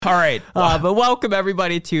All right. But welcome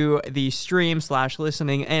everybody to the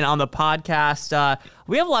stream/listening and on the podcast.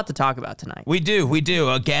 We have a lot to talk about tonight. We do.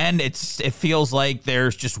 Again, it feels like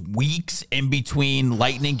there's just weeks in between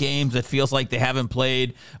Lightning games. It feels like they haven't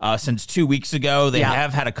played since 2 weeks ago. They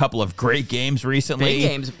have had a couple of great games recently. Big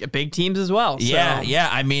games, big teams as well. Yeah.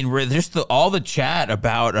 I mean, we're just all the chat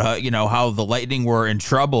about how the Lightning were in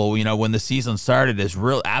trouble. When the season started is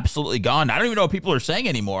absolutely gone. I don't even know what people are saying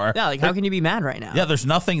anymore. Yeah, how can you be mad right now? Yeah, there's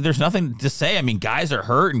nothing to say. I mean, guys are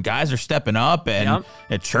hurt and guys are stepping up, and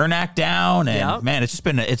Chernak down, and man,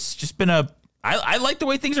 it's just been a. I like the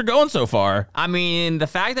way things are going so far. I mean, the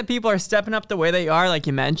fact that people are stepping up the way they are, like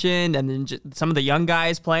you mentioned, and then some of the young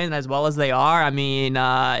guys playing as well as they are. I mean,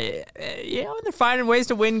 they're finding ways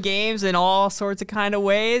to win games in all sorts of kind of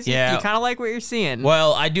ways. Yeah. You kind of like what you're seeing.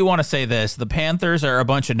 Well, I do want to say this. The Panthers are a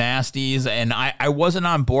bunch of nasties, and I wasn't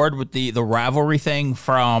on board with the rivalry thing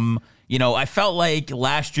from... I felt like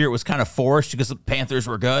last year it was kind of forced because the Panthers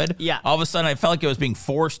were good. Yeah. All of a sudden, I felt like it was being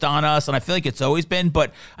forced on us, and I feel like it's always been.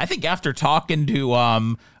 But I think after talking to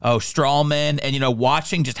Strawman and,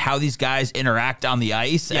 watching just how these guys interact on the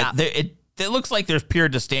ice, it looks like there's pure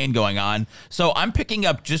disdain going on. So I'm picking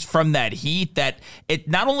up just from that heat that it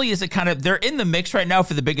not only is it kind of, they're in the mix right now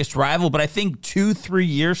for the biggest rival, but I think 2-3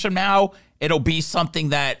 years from now, it'll be something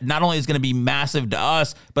that not only is going to be massive to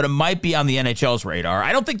us, but it might be on the NHL's radar.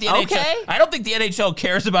 I don't think the NHL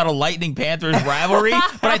cares about a Lightning Panthers rivalry,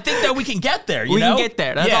 but I think that we can get there. We can get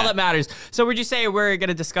there. That's all that matters. So would you say we're going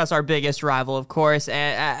to discuss our biggest rival, of course?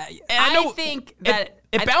 And I think that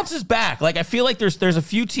it bounces back. Like I feel like there's a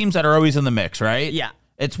few teams that are always in the mix, right? Yeah.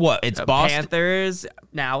 It's what? It's Boston. Panthers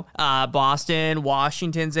now. Boston,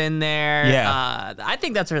 Washington's in there. Yeah. I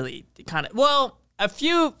think that's really kind of a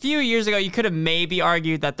few years ago, you could have maybe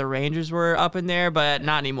argued that the Rangers were up in there, but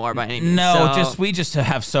not anymore by any means. No, we just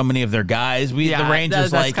have so many of their guys. The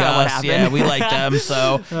Rangers like us. Yeah, we like them.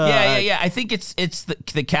 So yeah. I think it's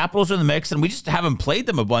the Capitals are in the mix, and we just haven't played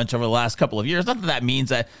them a bunch over the last couple of years. Not that means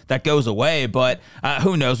that goes away, but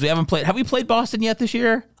who knows? We haven't played. Have we played Boston yet this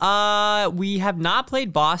year? We have not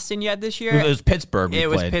played Boston yet this year. It was Pittsburgh. It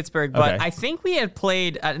was Pittsburgh, but I think we had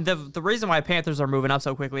played the reason why Panthers are moving up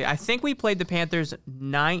so quickly. I think we played the Panthers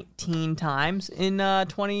 19 times in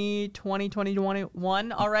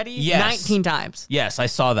 2021 already. Yes. 19 times. Yes, I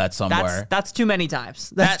saw that somewhere. That's too many times.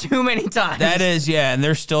 That's too many times. That is, yeah, and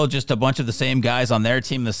there's still just a bunch of the same guys on their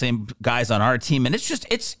team, the same guys on our team, and it's just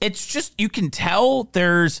you can tell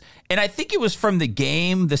there's, and I think it was from the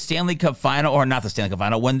game, the Stanley Cup final, or not the Stanley Cup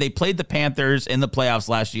final, when they played the Panthers in the playoffs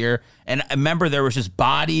last year, and I remember there was just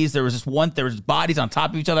bodies, there was bodies on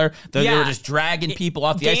top of each other, they were just dragging people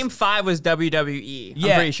off the ice. Game 5 was WWE.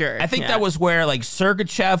 I'm pretty sure. I think that was where like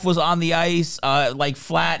Sergachev was on the ice, like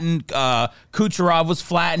flattened. Kucherov was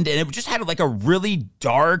flattened, and it just had like a really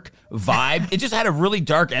dark vibe. It just had a really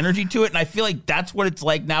dark energy to it, and I feel like that's what it's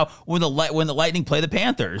like now when the Lightning play the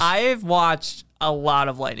Panthers. I've watched a lot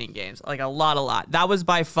of Lightning games, like a lot. That was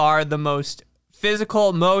by far the most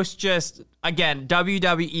physical, most just, again,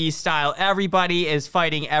 WWE style. Everybody is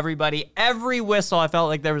fighting everybody. Every whistle, I felt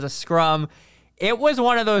like there was a scrum. It was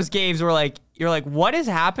one of those games where you're like, what is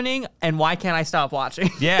happening, and why can't I stop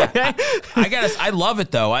watching? Yeah, I love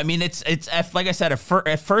it though. I mean, it's like I said, at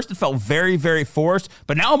first it felt very, very forced,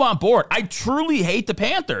 but now I'm on board. I truly hate the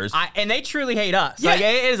Panthers, and they truly hate us. Yeah. Like,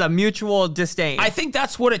 it is a mutual disdain. I think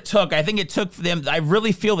that's what it took. I think it took for them. I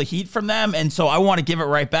really feel the heat from them, and so I want to give it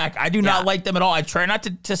right back. I do not like them at all. I try not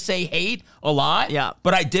to say hate a lot. Yeah,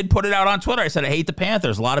 but I did put it out on Twitter. I said I hate the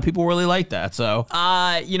Panthers. A lot of people really like that. So,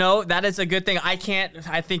 that is a good thing.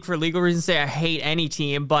 I think for legal reasons, say I hate any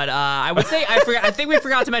team, but I would say I think we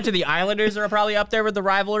forgot to mention the Islanders are probably up there with the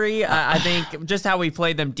rivalry. I think just how we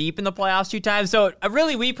played them deep in the playoffs 2 times. So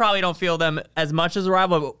really, we probably don't feel them as much as a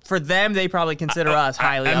rival, but for them, they probably consider us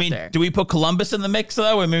highly up there. Do we put Columbus in the mix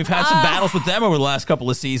though? I mean, we've had some battles with them over the last couple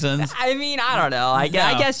of seasons. I mean, I don't know. I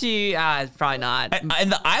guess you probably not.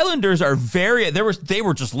 And the Islanders are they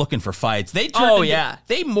were just looking for fights. They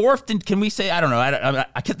morphed in. Can we say? I don't know.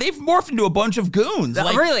 They've morphed into a bunch of goons.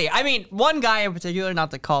 Really, I mean, one guy in particular,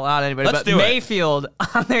 not to call out anybody, but Mayfield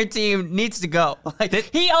on their team needs to go.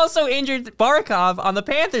 He also injured Barkov on the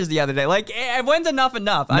Panthers the other day. When's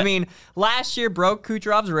enough? I mean, last year broke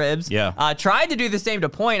Kucherov's ribs. Yeah. Tried to do the same to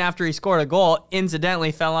Point after he scored a goal.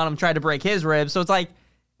 Incidentally, fell on him, tried to break his ribs. So it's like,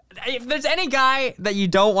 if there's any guy that you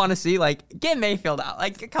don't want to see, like, get Mayfield out.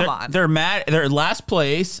 Like, come on. They're mad. They're last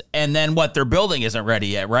place, and then what? Their building isn't ready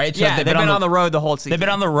yet, right? So yeah, they've been on the road the whole season. They've been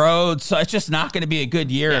on the road, so it's just not going to be a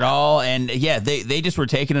good year at all. And yeah, they just were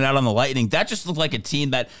taking it out on the Lightning. That just looked like a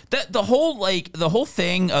team that the whole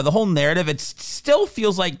thing, the whole narrative. It still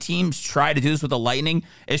feels like teams try to do this with the Lightning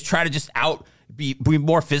is try to just be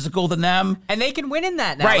more physical than them. And they can win in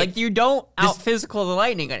that now. Right. Like, you don't out-physical the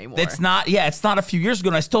Lightning anymore. It's not a few years ago,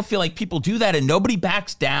 and I still feel like people do that, and nobody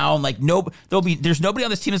backs down. Like, there's nobody on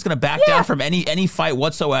this team that's going to back down from any fight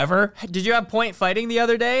whatsoever. Did you have Point fighting the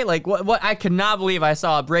other day? Like, what? I could not believe I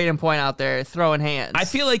saw Braden Point out there throwing hands. I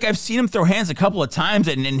feel like I've seen him throw hands a couple of times,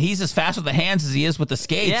 and he's as fast with the hands as he is with the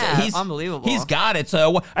skates. Yeah, he's unbelievable. He's got it.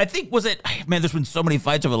 So I think, there's been so many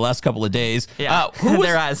fights over the last couple of days. Yeah,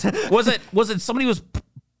 there has. Was it somebody was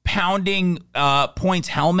pounding Point's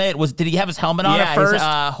helmet? Did he have his helmet on at first?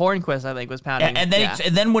 Hornquist, I think, was pounding. And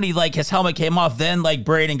then when he his helmet came off, then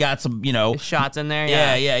Braden got some shots in there.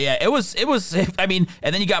 Yeah. It was. I mean,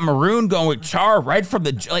 and then you got Maroon going with Char right from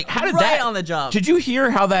the how did that on the jump? Did you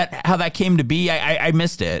hear how that came to be? I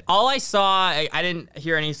missed it. All I saw, I didn't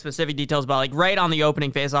hear any specific details about right on the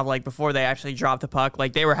opening faceoff, before they actually dropped the puck,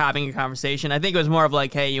 they were having a conversation. I think it was more of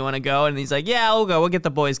hey, you want to go? And he's like, yeah, we'll go. We'll get the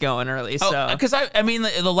boys going early. So because I mean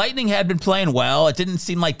the Lightning had been playing well. It didn't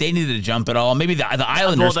seem like they needed to jump at all. Maybe the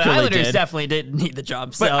Islanders. Well, the Islanders definitely didn't need the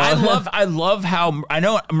jump. So. But I love how I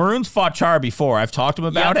know Maroon's fought Chara before. I've talked to him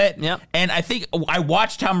about it. Yep. And I think I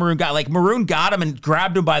watched how Maroon got him and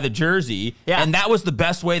grabbed him by the jersey. Yeah. And that was the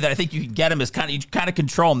best way that I think you could get him, is you kind of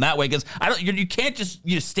control him that way, because you can't just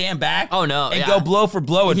stand back. Oh no. And go blow for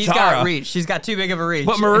blow with Chara. He's got reach. He's got too big of a reach.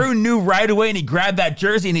 But Maroon knew right away, and he grabbed that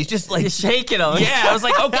jersey, and he's just he's shaking him. Yeah, I was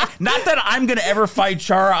like, okay, not that I'm gonna ever fight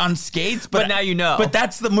Chara on skates, but now you know. But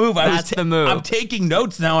that's the move. That's the move. I'm taking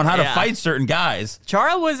notes now on how to fight certain guys.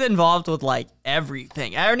 Chara was involved with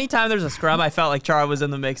everything. Anytime there's a scrum, I felt like Chara was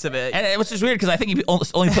in the mix of it. And it was just weird because I think he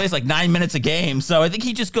only plays 9 minutes a game. So I think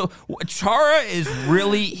Chara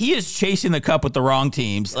is chasing the cup with the wrong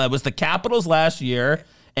teams. It was the Capitals last year,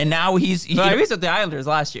 and now he was with the Islanders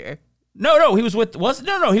last year. No, he was with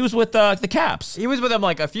the Caps. He was with them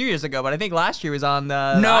a few years ago, but I think last year he was on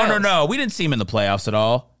the No. We didn't see him in the playoffs at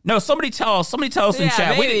all. No, somebody tell us in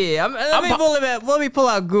chat. Maybe. Let me pull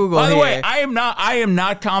out Google. By the way, I am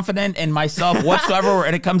not confident in myself whatsoever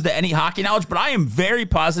when it comes to any hockey knowledge, but I am very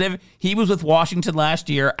positive he was with Washington last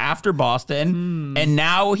year after Boston, and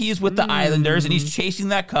now he's with the Islanders, and he's chasing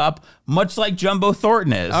that cup, much like Jumbo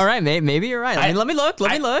Thornton is. All right, maybe you're right. Let me look.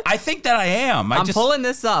 I think that I am. I'm pulling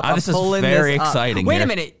this up. This is very exciting. Wait a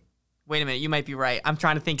minute. You might be right. I'm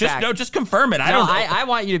trying to think back. No, just confirm it. I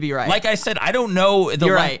want you to be right. Like I said, I don't know.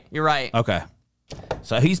 You're right. Okay.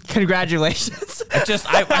 So Congratulations.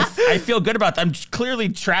 I feel good about that. I'm clearly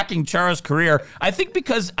tracking Chara's career. I think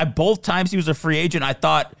because both times he was a free agent, I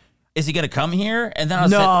thought, is he going to come here? And then I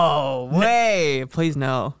was no way. Please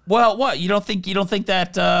no. Well, what? You don't think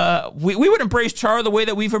that we would embrace Chara the way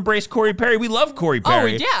that we've embraced Corey Perry? We love Corey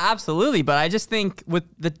Perry. Oh yeah, absolutely. But I just think with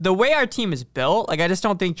the way our team is built, I just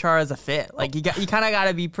don't think Chara's a fit. You kind of got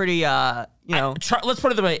to be pretty. Let's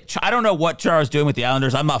put it the way. I don't know what Chara's doing with the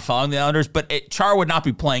Islanders. I'm not following the Islanders, but Chara would not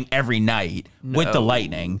be playing every night with the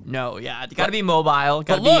Lightning. No, yeah, got to be mobile.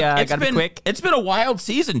 Got to be quick. It's been a wild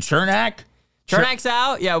season. Chernak's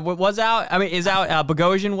out. Yeah, was out. I mean, is out.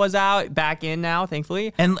 Bogosian was out. Back in now,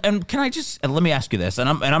 thankfully. And can I just let me ask you this? And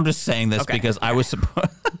I'm just saying this because I was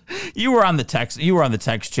you were on the text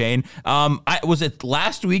chain. Was it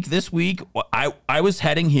last week? This week? I was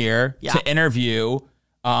heading here to interview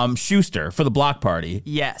Schuster for the block party.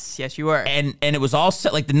 Yes, you were. And it was all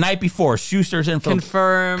set the night before. Schuster's in for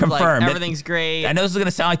confirmed. Everything's great. I know this is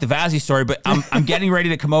gonna sound like the Vazzy story, but I'm getting ready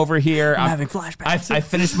to come over here. I'm having flashbacks. I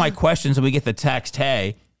finished my questions and we get the text,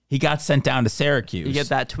 hey, he got sent down to Syracuse. You get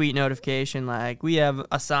that tweet notification we have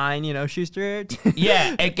a sign, Schuster.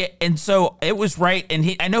 Yeah, and so it was right.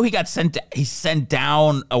 And I know he got sent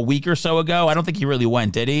down a week or so ago. I don't think he really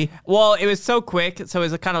went, did he? Well, it was so quick, so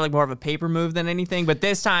it was kind of more of a paper move than anything. But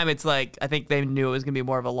this time, it's I think they knew it was gonna be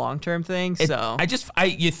more of a long term thing. I'm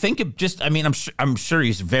sure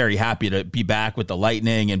he's very happy to be back with the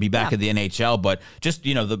Lightning and be back in the NHL. But just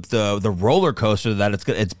the roller coaster that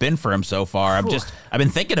it's been for him so far. I've been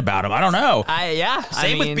thinking about him. I don't know.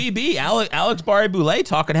 Same with BB. Alex Barre-Boulet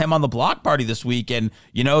talking to him on the block party this week, and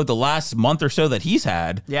the last month or so that he's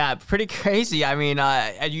had. Yeah, pretty crazy. I mean,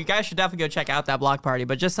 you guys should definitely go check out that block party.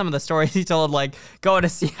 But just some of the stories he told, like going to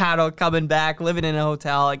Seattle, coming back, living in a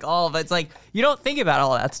hotel, like all of it. It's like you don't think about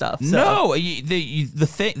all that stuff. So. No,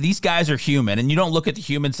 these guys are human, and you don't look at the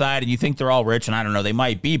human side and you think they're all rich, and I don't know, they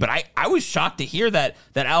might be, but I was shocked to hear that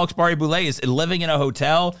Alex Barre-Boulet is living in a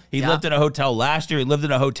hotel. He lived in a hotel last year. He lived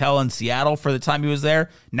in a hotel in Seattle for the time he was there.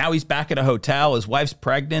 Now he's back at a hotel. His wife's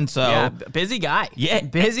pregnant, so yeah, busy guy. Yeah,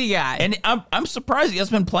 busy guy. And I'm surprised he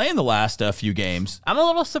hasn't been playing the last few games. I'm a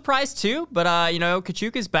little surprised too, but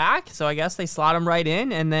Kachuk is back, so I guess they slot him right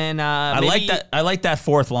in, and then I like that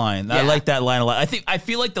fourth line. Yeah. I like that line a lot. I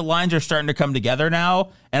feel like the lines are starting to come together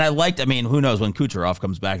now. And who knows when Kucherov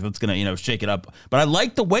comes back, that's going to, shake it up. But I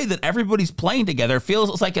like the way that everybody's playing together. It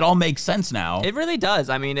feels like it all makes sense now. It really does.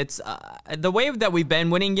 I mean, it's the way that we've been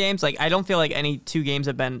winning games. Like, I don't feel like any two games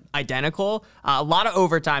have been identical. A lot of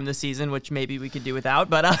overtime this season, which maybe we could do without.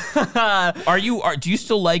 But do you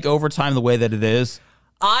still like overtime the way that it is?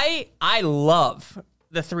 I love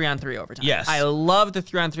the 3-on-3 overtime. Yes. I love the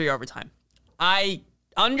 3-on-3 overtime. I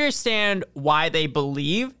understand why they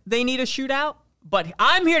believe they need a shootout. But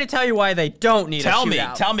I'm here to tell you why they don't need a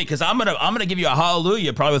shootout. Tell me, because I'm gonna give you a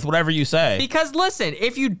hallelujah probably with whatever you say. Because listen,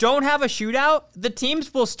 if you don't have a shootout, the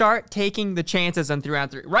teams will start taking the chances on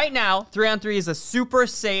 3-on-3. Right now, 3-on-3 is a super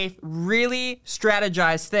safe, really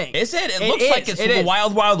strategized thing. Is it? It looks like it's the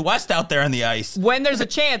wild, wild west out there on the ice. When there's a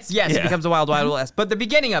chance, yes, it becomes a wild, wild west. But the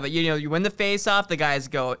beginning of it, you win the face-off, the guys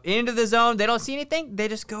go into the zone, they don't see anything, they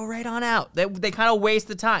just go right on out. They kind of waste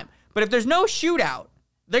the time. But if there's no shootout,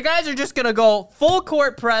 the guys are just going to go full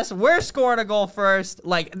court press. We're scoring a goal first.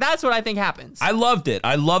 Like, that's what I think happens. I loved it.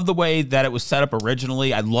 I love the way that it was set up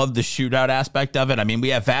originally. I love the shootout aspect of it. I mean, we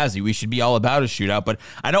have Vazzy. We should be all about a shootout, but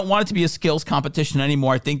I don't want it to be a skills competition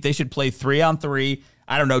anymore. I think they should play 3-on-3.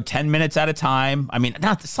 I don't know, 10 minutes at a time. I mean,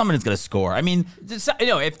 not someone's going to score. I mean,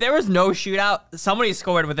 if there was no shootout, somebody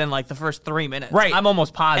scored within like the first 3 minutes. Right. I'm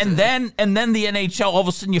almost positive. And then the NHL, all of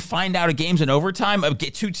a sudden you find out a game's in overtime of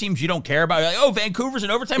two teams you don't care about. You're like, oh, Vancouver's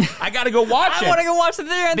in overtime. I got to go watch it. I want to go watch the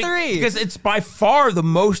 3-on-3. Because it's by far the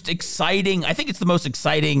most exciting. I think it's the most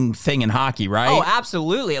exciting thing in hockey, right? Oh,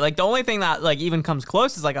 absolutely. Like the only thing that like even comes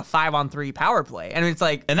close is like a 5-on-3 power play. And it's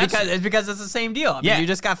like, because it's the same deal. I mean, you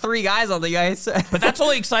just got 3 guys on the ice. But that's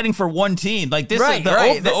only exciting for one team. Like this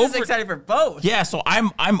this is exciting for both. Yeah, so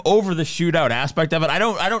I'm over the shootout aspect of it. I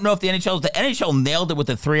don't know if the NHL nailed it with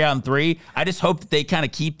the 3-on-3. I just hope that they kind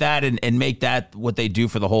of keep that and make that what they do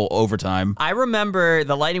for the whole overtime. I remember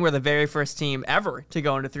the Lightning were the very first team ever to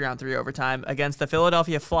go into 3-on-3 overtime against the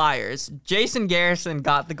Philadelphia Flyers. Jason Garrison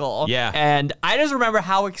got the goal. Yeah. And I just remember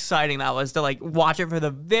how exciting that was to like watch it for the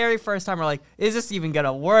very first time. We're like, is this even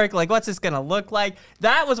gonna work? Like, what's this gonna look like?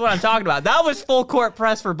 That was what I'm talking about. That was full court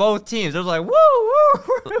press for both teams. It was like, woo,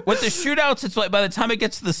 woo. With the shootouts, it's like by the time it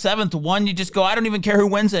gets to the 7th one, you just go, I don't even care who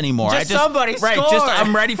wins anymore. Somebody score.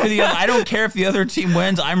 I'm ready for the other. I don't care if the other team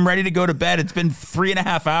wins. I'm ready to go to bed. It's been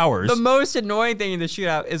 3.5 hours. The most annoying thing in the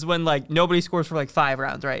shootout is when like nobody scores for like 5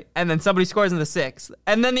 rounds, right? And then somebody scores in the 6th.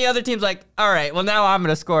 And then the other team's like, all right, well now I'm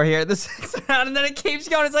going to score here at the 6th round. And then it keeps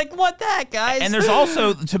going. It's like, what the heck, guys? And there's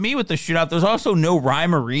also, to me with the shootout, there's also no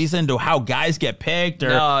rhyme or reason to how guys get picked. Or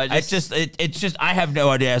no, it's just, I have no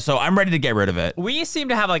idea. So I'm ready to get rid of it. We seem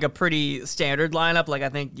to have like a pretty standard lineup. Like I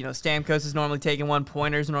think, Stamkos is normally taking one,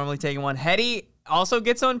 Pointer's normally taking one. Hetty also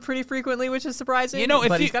gets on pretty frequently, which is surprising.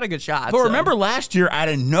 But he's got a good shot. But remember last year out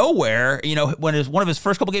of nowhere, when one of his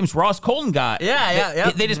first couple games, Ross Colton got.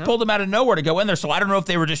 They just pulled him out of nowhere to go in there. So I don't know if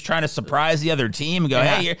they were just trying to surprise the other team and go,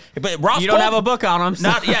 hey, but Ross. You don't have a book on him. So.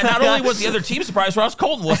 Not only was the other team surprised, Ross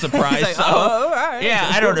Colton was surprised. Like, all right. Yeah,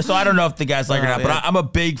 I don't know. So I don't know if the guys like it or not. But I'm a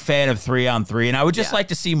big fan of 3-on-3, and I would just like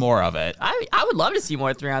to see more of it. I would love to see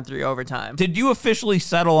more 3-on-3 overtime. Did you officially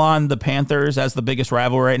settle on the Panthers as the biggest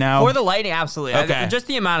rival right now? For the Lightning, absolutely. Okay. Just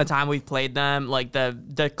the amount of time we've played them, like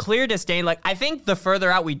the clear disdain. Like I think the further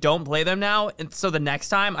out we don't play them now, and so the next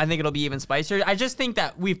time I think it'll be even spicier. I just think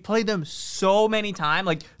that we've played them so many times.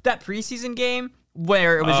 Like that preseason game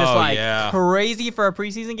where it was just crazy for a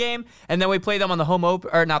preseason game, and then we played them on the home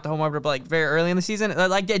opener, or not the home opener, but like very early in the season.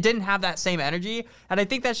 Like it didn't have that same energy, and I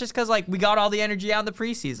think that's just because like we got all the energy out in the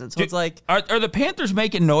preseason. So it's like, are the Panthers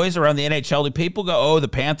making noise around the NHL? Do people go, oh, the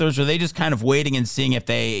Panthers? Or are they just kind of waiting and seeing if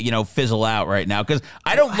they fizzle out right now? Because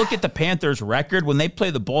I don't look at the Panthers' record when they play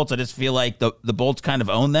the Bolts. I just feel like the Bolts kind of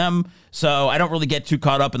own them, so I don't really get too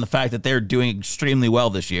caught up in the fact that they're doing extremely well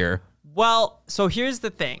this year. Well, So here's the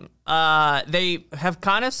thing. They have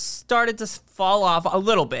kind of started to fall off a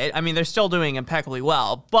little bit. I mean, they're still doing impeccably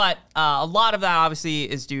well, but a lot of that obviously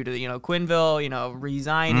is due to, Quenneville,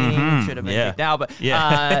 resigning. Should have been kicked out, but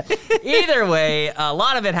either way, a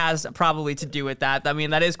lot of it has probably to do with that. I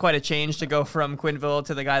mean, that is quite a change to go from Quenneville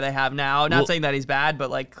to the guy they have now. Not saying that he's bad, but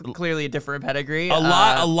like clearly a different pedigree. A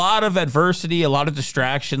lot of adversity, a lot of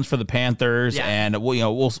distractions for the Panthers, and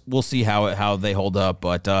we'll see how they hold up,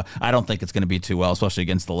 but I don't think it's going to be too well, especially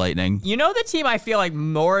against the Lightning. You know the team I feel like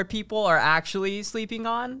more people are actually sleeping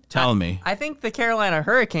on? Tell me. I think the Carolina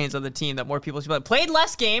Hurricanes are the team that more people sleep on. Played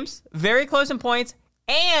less games, very close in points,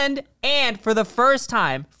 and for the first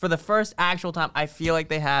actual time, I feel like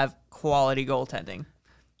they have quality goaltending.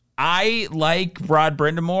 I like Rod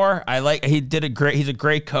Brind'Amour. He's a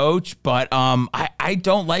great coach, but I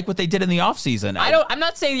don't like what they did in the offseason. I'm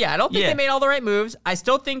not saying I don't think they made all the right moves. I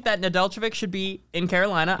still think that Nedeljkovic should be in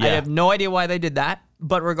Carolina. I have no idea why they did that.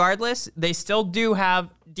 But regardless, they still do have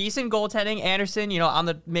decent goaltending. Anderson, on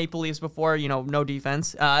the Maple Leafs before, no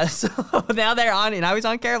defense. So now they're on, and now he's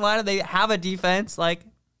on Carolina. They have a defense.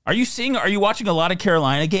 Are you watching a lot of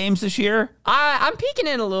Carolina games this year? I'm peeking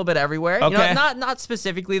in a little bit everywhere. Okay. Not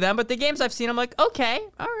specifically them, but the games I've seen, I'm like, okay,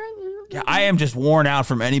 all right. Yeah, I am just worn out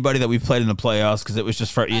from anybody that we've played in the playoffs because it was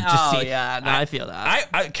just I feel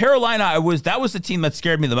that. Carolina, that was the team that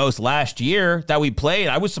scared me the most last year that we played.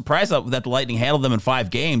 I was surprised that the Lightning handled them in 5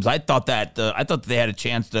 games. I thought that they had a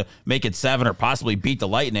chance to make it 7 or possibly beat the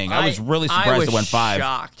Lightning. I was really surprised it went 5.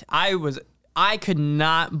 Shocked. I could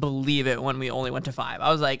not believe it when we only went to 5.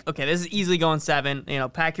 I was like, okay, this is easily going 7.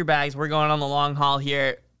 Pack your bags. We're going on the long haul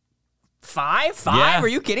here. 5? Yeah. Are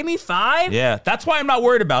you kidding me? 5? Yeah, that's why I'm not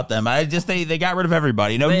worried about them. They got rid of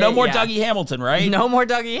everybody. No more Dougie Hamilton, right? No more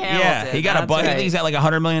Dougie Hamilton. Yeah, he got a buddy. Right. He's got like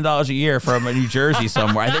 $100 million a year from New Jersey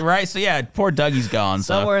somewhere, I think, right? So yeah, poor Dougie's gone.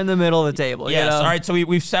 Somewhere in the middle of the table. Yes. All right. So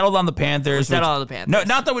we've settled on the Panthers. Panthers. No,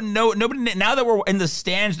 not that nobody. Now that we're in the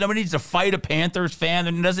stands, nobody needs to fight a Panthers fan.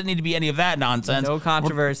 There doesn't need to be any of that nonsense. No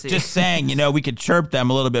controversy. We're just saying, we could chirp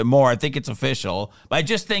them a little bit more. I think it's official. But I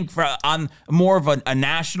just think on more of a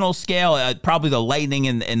national scale, probably the Lightning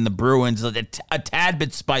and the Bruins a tad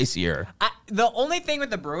bit spicier. The only thing with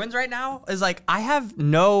the Bruins right now is I have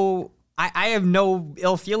no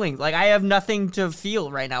ill feelings. I have nothing to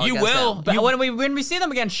feel right now. You will. Them. But when we see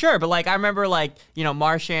them again, sure. But I remember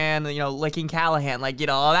Marchand, licking Callahan,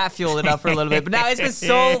 all that fueled it up for a little bit. But now it's been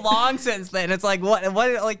so long since then. It's what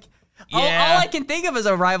all I can think of as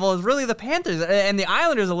a rival is really the Panthers and the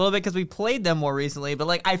Islanders a little bit because we played them more recently.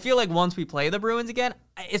 But I feel like once we play the Bruins again,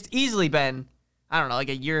 it's easily been, I don't know, a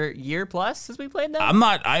year plus since we played them. I'm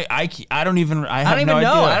not. I don't even. I have no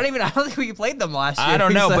know. idea. I don't think we played them last year. I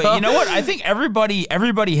don't know, but you know what? I think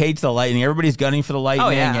everybody hates the Lightning. Everybody's gunning for the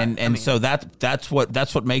Lightning, so that's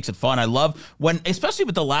what makes it fun. I love especially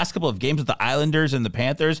with the last couple of games with the Islanders and the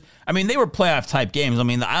Panthers. I mean, they were playoff type games. I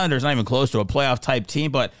mean, the Islanders not even close to a playoff type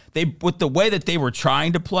team, but with the way that they were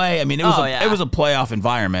trying to play, I mean, it was a playoff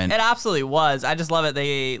environment. It absolutely was. I just love it.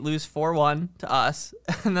 They lose 4-1 to us,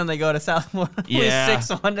 and then they go to Southmore. Yeah.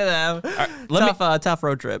 6-1 to them. Tough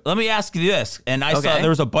road trip. Let me ask you this. And I saw there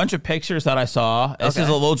was a bunch of pictures that I saw. This is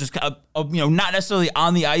a little just not necessarily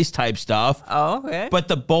on the ice type stuff. Oh, okay. But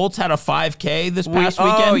the Bolts had a 5K this past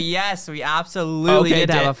weekend. Oh, yes. We absolutely did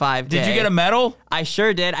have a 5K. Did you get a medal? I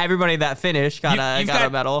sure did. Everybody that finished got a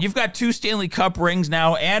medal. You've got 2 Stanley Cup rings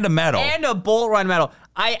now and a medal. And a Bolt Run medal.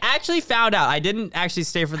 I actually found out. I didn't actually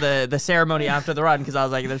stay for the ceremony after the run because I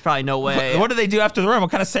was like, there's probably no way. What do they do after the run?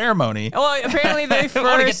 What kind of ceremony? Well, apparently they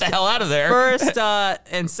want to get the hell out of there. First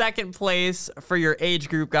and second place for your age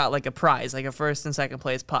group got a prize, a first and second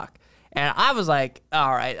place puck. And I was like,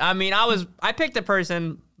 all right. I mean, I picked a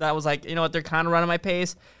person that was like, you know what, they're kind of running my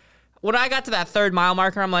pace. When I got to that 3rd mile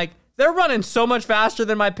marker, I'm like, they're running so much faster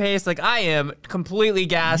than my pace. I am completely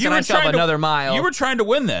gassed, and I still have another mile. You were trying to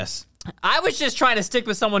win this. I was just trying to stick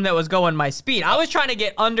with someone that was going my speed. I was trying to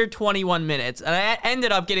get under 21 minutes, and I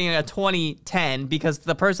ended up getting a 20:10 because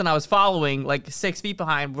the person I was following, 6 feet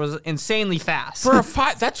behind, was insanely fast. For a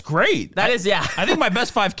 5, that's great. I think my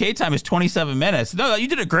best 5K time is 27 minutes. No, you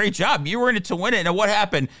did a great job. You were in it to win it. And what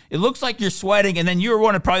happened? It looks like you're sweating, and then you were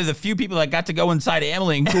one of probably the few people that got to go inside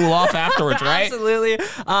Amalie and cool off afterwards, right? Absolutely.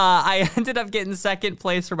 I ended up getting second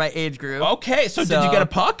place for my age group. Okay, so did you get a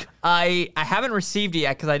puck? I haven't received it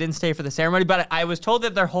yet because I didn't stay 5K for the ceremony, but I was told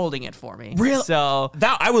that they're holding it for me. Really? So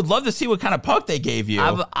I would love to see what kind of puck they gave you.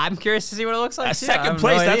 I'm curious to see what it looks like. Second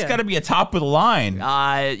place, that's got to be a top of the line.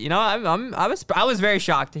 I was very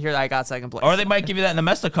shocked to hear that I got second place. Or they might give you that in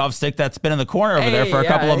the Mestikov stick that's been in the corner over there for a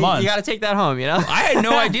couple of months. You got to take that home, I had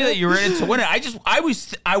no idea that you were in it to win it.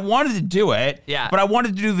 I wanted to do it. Yeah. But I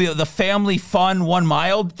wanted to do the family fun 1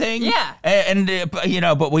 mile thing. Yeah.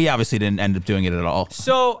 But we obviously didn't end up doing it at all.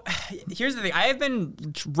 So here's the thing. I have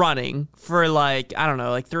been running for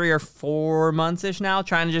 3 or 4 months-ish now,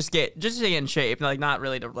 trying to just to get in shape, not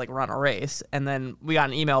really to run a race. And then we got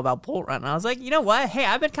an email about Bolt Run, and I was like, you know what? Hey,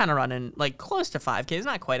 I've been kind of running close to 5K. It's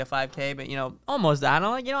not quite a 5K, but almost that. And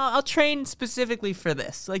I'm like, I'll train specifically for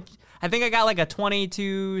this. I think I got a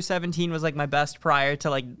 22:17 was my best prior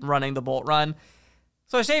to running the Bolt Run.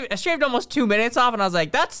 So I shaved almost 2 minutes off, and I was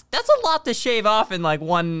like, that's a lot to shave off in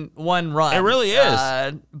one run. It really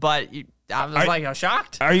is. But I was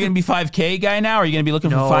shocked. Are you going to be 5K guy now? Or are you going to be looking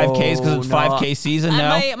for 5Ks because it's 5K season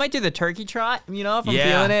now? I might do the turkey trot, if I'm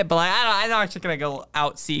feeling it. But I'm not actually going to go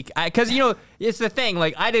out seek. Because, it's the thing.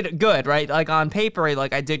 I did good, right? On paper,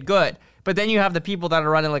 I did good. But then you have the people that are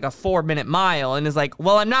running a 4-minute mile, and it's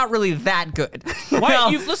well, I'm not really that good.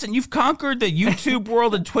 You've conquered the YouTube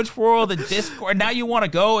world and Twitch world and Discord. Now you want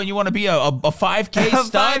to go and you want to be a 5K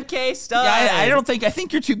stud. 5K stud. Yeah, I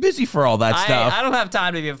think you're too busy for all that stuff. I don't have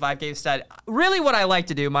time to be a 5K stud. Really, what I like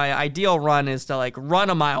to do, my ideal run is to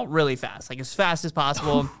run a mile really fast, as fast as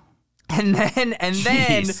possible. And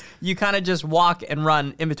then you kind of just walk and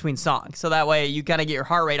run in between songs. So that way you kind of get your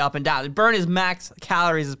heart rate up and down. Burn as max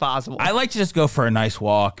calories as possible. I like to just go for a nice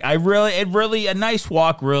walk. A nice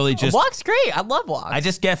walk really just... Walk's great. I love walks. I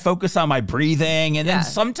just get focused on my breathing. And then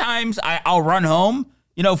sometimes I'll run home.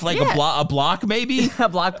 For a block maybe. A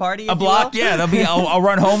block party. A block, yeah. I'll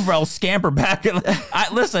run home. I'll scamper back.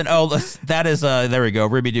 That is there we go.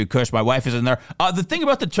 Ruby Doo Kush. My wife is in there. The thing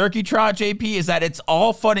about the turkey trot, JP, is that it's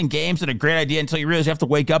all fun and games and a great idea until you realize you have to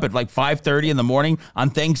wake up at 5:30 in the morning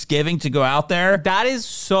on Thanksgiving to go out there. That is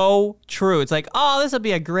so true. It's this will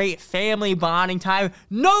be a great family bonding time.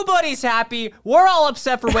 Nobody's happy. We're all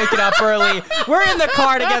upset for waking up early. We're in the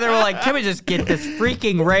car together. We're can we just get this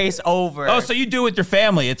freaking race over? Oh, so you do it with your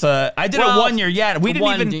family. I did it 1 year. Yeah, we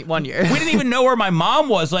didn't 1 year. We didn't even know where my mom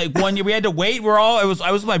was. 1 year, we had to wait. I was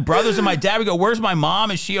with my brothers and my dad. We go, "Where's my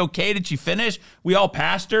mom? Is she okay? Did she finish?" We all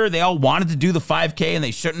passed her. They all wanted to do the 5K, and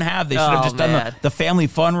they shouldn't have. They should have just done the family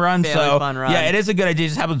fun run. Yeah, it is a good idea. It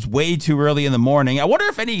just happens way too early in the morning. I wonder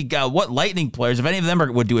if what Lightning players, if any of them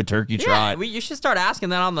would do a turkey trot. Yeah, you should start asking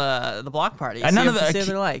that on the block party. And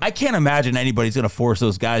I can't imagine anybody's going to force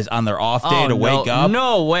those guys on their off day to wake up.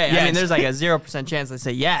 No way. Yeah, there's a 0% chance they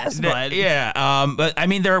say yes. But but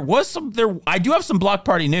I do have some block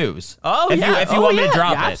party news. Oh, if you want me to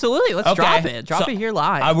drop it. Absolutely. Let's drop it. Drop it here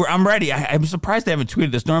live. I'm ready. I'm surprised they haven't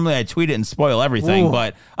tweeted this. Normally I tweet it and spoil everything,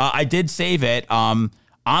 but I did save it. On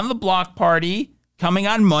the block party coming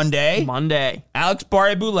on Monday. Alex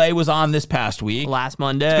Barré-Boulet was on this past week. Last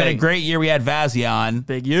Monday. It's been a great year. We had Vazzy on.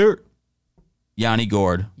 Big year. Yanni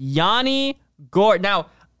Gourde. Now,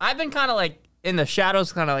 I've been kind of in the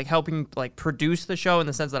shadows, kind of helping produce the show in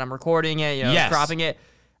the sense that I'm recording it, dropping it.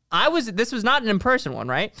 This was not an in-person one,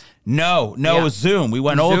 right? No, it was Zoom. We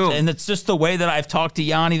went old, and it's just the way that I've talked to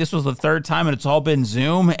Yanni. This was the third time, and it's all been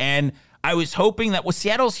Zoom, and I was hoping that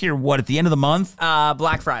Seattle's here. At the end of the month?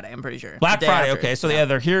 Black Friday. I'm pretty sure. Black Friday. After. Okay, so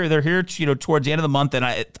they're here. They're here. Towards the end of the month, and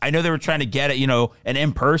I know they were trying to get it, an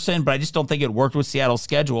in person, but I just don't think it worked with Seattle's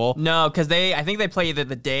schedule. No, because I think they play either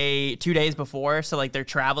 2 days before, so they're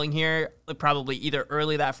traveling here probably either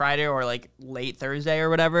early that Friday or late Thursday or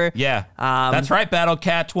whatever. Yeah, that's right.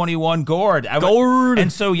 Battlecat 21 Gourde.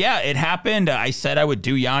 And so it happened. I said I would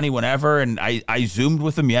do Yanni whenever, and I zoomed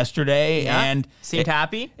with him yesterday, and seemed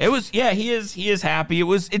happy. It was he is happy.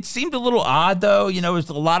 It seemed a little odd though. It was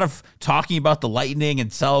a lot of talking about the Lightning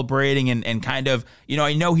and celebrating and kind of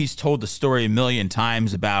I know he's told the story a million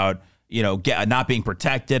times about not being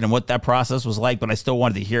protected and what that process was like, but I still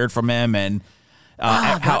wanted to hear it from him and.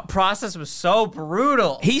 That process was so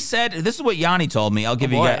brutal. He said, "This is what Yanni told me." I'll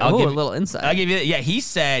give you a little insight. I'll give you. Yeah, he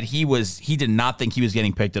said he did not think he was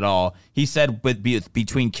getting picked at all. He said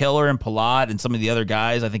between Killer and Palat and some of the other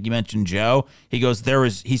guys, I think you mentioned Joe. He goes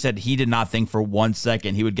he said he did not think for 1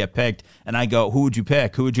 second he would get picked. And I go, "Who would you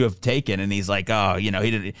pick? Who would you have taken?" And he's like, "Oh, he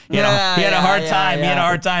didn't. He had a hard time. He had a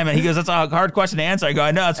hard time." And he goes, "That's a hard question to answer." I go,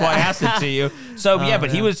 "I know. That's why I asked it to you." So but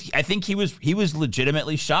I think he was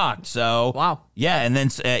legitimately shocked. So wow. Yeah, and then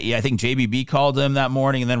I think JBB called him that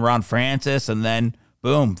morning, and then Ron Francis, and then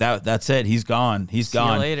Boom. That's it. He's gone. He's See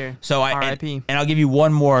gone. you later. So R.I.P. And I'll give you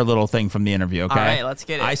one more little thing from the interview, okay? All right, let's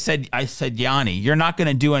get it. I said, Yanni, you're not going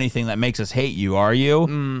to do anything that makes us hate you, are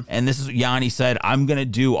you? And this is what Yanni said. I'm going to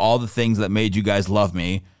do all the things that made you guys love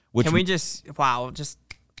me. Can we just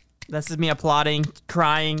this is me applauding,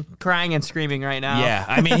 crying and screaming right now. Yeah,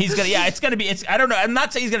 I mean, I don't know. I'm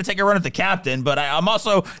not saying he's going to take a run at the captain, but I'm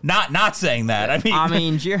also not saying that. I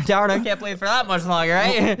mean, Giordano can't play for that much longer,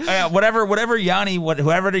 right? whatever Yanni's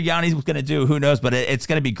going to do, who knows? But it's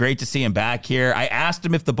going to be great to see him back here. I asked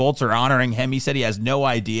him if the Bolts are honoring him. He said he has no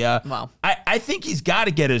idea. Wow. I think he's got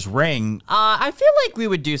to get his ring. I feel like we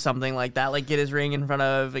would do something like that, like get his ring in front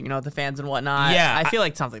of the fans and whatnot. Yeah, I feel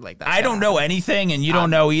like something like that. I don't know anything, and you don't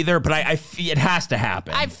know either. But I feel it has to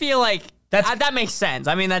happen. I feel like that makes sense.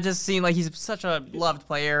 I mean, that just seemed like he's such a loved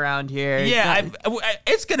player around here. Yeah,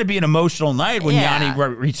 it's going to be an emotional night when Yanni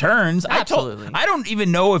returns. Absolutely. I don't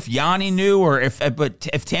even know if Yanni knew or if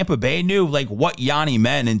Tampa Bay knew like what Yanni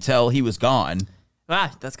meant until he was gone.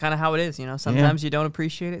 That's kind of how it is, Sometimes you don't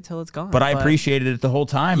appreciate it till it's gone. But I appreciated it the whole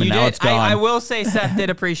time, and now it's gone. I will say Seth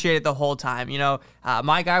did appreciate it the whole time.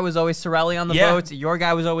 My guy was always Sorelli on the votes. Your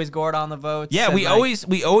guy was always Gord on the votes. Yeah, we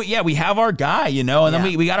have our guy, and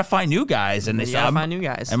then we got to find new guys. And we got to find new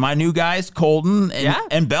guys. And my new guys, Colton,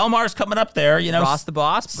 and Belmar's coming up there, Ross the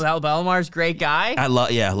boss. Belmar's great guy. I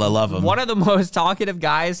love him. One of the most talkative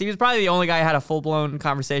guys. He was probably the only guy I had a full-blown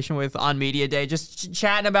conversation with on media day, just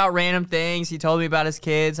chatting about random things. He told me about his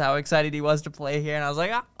kids, how excited he was to play here, and I was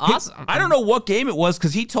like, awesome. I don't know what game it was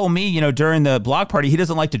because he told me, during the block party, he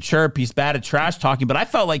doesn't like to chirp. He's bad at trash talking, but I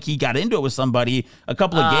felt like he got into it with somebody a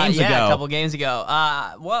couple of games ago. Yeah, a couple games ago.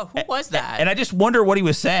 Who was that? And I just wonder what he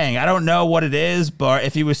was saying. I don't know what it is, but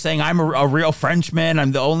if he was saying, I'm a real Frenchman,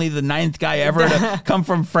 I'm only the 9th guy ever to come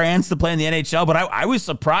from France to play in the NHL, but I was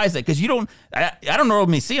surprised because I don't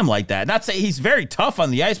normally see him like that. Not say he's very tough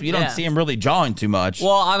on the ice, but you don't see him really jawing too much.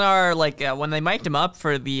 Well, on our, when they mic'd him up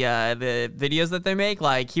for the videos that they make,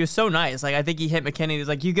 he was so nice. I think he hit McKinney. He was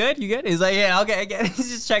like, you good? He's like, yeah, okay. He's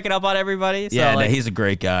just checking up on everybody. So, yeah, he's a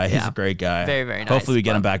great guy. He's a great guy. Very, very nice. Hopefully we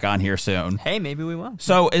get him back on here soon. Hey, maybe we will.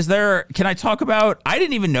 So can I talk about, I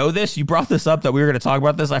didn't even know this. You brought this up that we were going to talk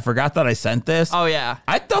about this. I forgot that I sent this. Oh, yeah.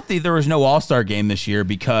 I thought there was no All-Star game this year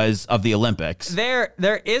because of the Olympics. There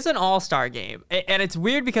is an All-Star game. And it's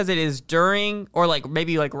weird because it is during or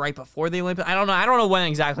maybe right before the Olympics. I don't know when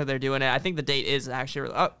exactly they're doing it. I think the date is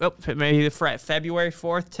actually maybe February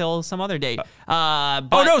 4th till some other date.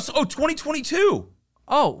 2022.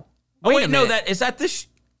 Oh, wait, no, is that this?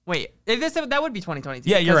 Wait, that would be 2022.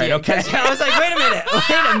 Yeah, you're right. Okay. I was like, wait a minute.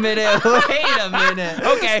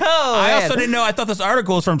 Okay. Oh, I also didn't know. I thought this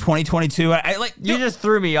article was from 2022. You just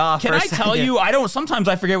threw me off. Can I tell you? Sometimes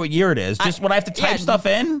I forget what year it is. Just when I have to type stuff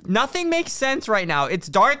in. Nothing makes sense right now. It's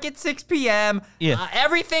dark at 6 p.m. Yeah.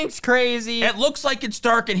 Everything's crazy. It looks like it's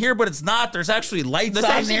dark in here, but it's not. There's actually lights on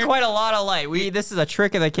here. There's actually quite a lot of light. This is a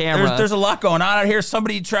trick of the camera. There's a lot going on out here.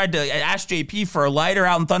 Somebody tried to ask JP for a lighter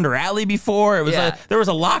out in Thunder Alley before. It was there was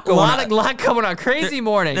a lot going on. A lot coming on. Crazy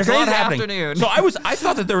morning. There's crazy a lot happening. Afternoon. So I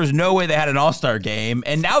thought that there was no way they had an All-Star game,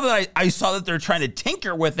 and now that I saw that they're trying to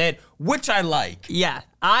tinker with it, which I like. Yeah,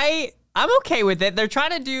 I'm okay with it. They're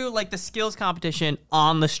trying to do the skills competition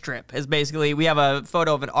on the strip. Is basically, we have a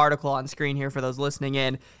photo of an article on screen here for those listening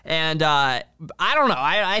in, and I don't know.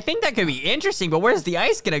 I think that could be interesting, but where's the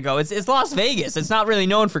ice gonna go? It's Las Vegas. It's not really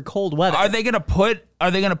known for cold weather. Are they gonna put?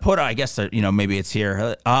 I guess maybe it's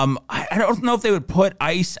here. I don't know if they would put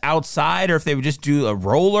ice outside or if they would just do a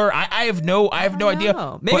roller. I have no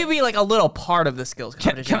idea. Maybe it'd be a little part of the skills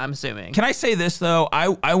competition. I'm assuming. Can I say this though?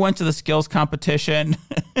 I went to the skills competition.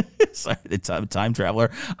 Sorry, it's a time traveler.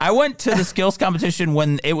 I went to the skills competition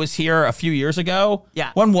when it was here a few years ago. Yeah.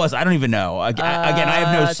 When was I don't even know. Again, I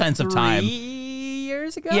have no sense of time. 3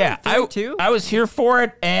 years ago. Yeah, 2. I was here for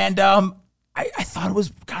it, and I thought it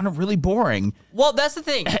was kind of really boring. Well, that's the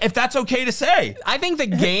thing. If that's okay to say. I think the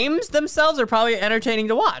games themselves are probably entertaining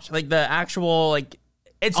to watch. The actual,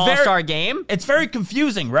 it's all-star game. It's very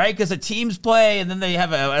confusing, right? Because the teams play, and then they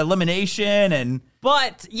have an elimination, and...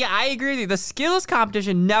 But, yeah, I agree with you. The skills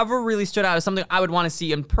competition never really stood out as something I would want to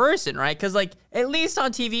see in person, right? Because, at least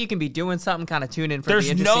on TV, you can be doing something, kind of tune in for the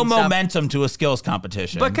interesting There's no stuff. momentum to a skills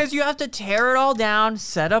competition. Because you have to tear it all down,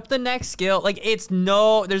 set up the next skill.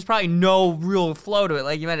 There's probably no real flow to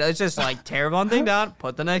it. It's just, tear one thing down,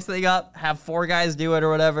 put the next thing up, have 4 guys do it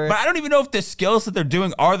or whatever. But I don't even know if the skills that they're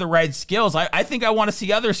doing are the right skills. I think I want to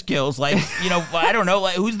see other skills. I don't know,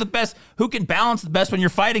 who's the best, who can balance the best when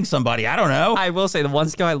you're fighting somebody. I don't know. I will say the one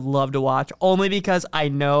skill I love to watch, only because I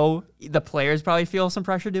know the players probably feel some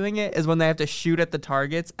pressure doing it, is when they have to shoot at the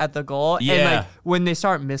targets at the goal. Yeah. And like when they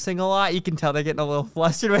start missing a lot, you can tell they're getting a little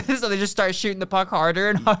flustered with it, so they just start shooting the puck harder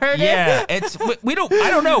and harder. Yeah, I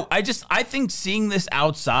don't know. I think seeing this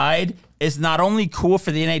outside is not only cool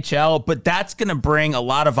for the NHL, but that's going to bring a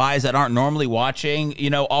lot of eyes that aren't normally watching,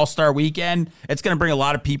 All-Star Weekend. It's going to bring a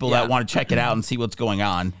lot of people that want to check it out and see what's going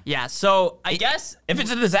on. Yeah, so I guess if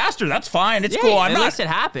it's a disaster, that's fine. It's cool. At least it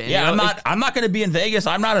happened. Yeah, I'm not going to be in Vegas.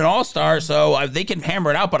 I'm not an All-Star, so they can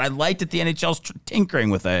hammer it out, but I like that the NHL's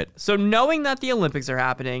tinkering with it. So knowing that the Olympics are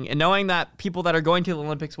happening and knowing that people that are going to the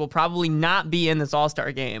Olympics will probably not be in this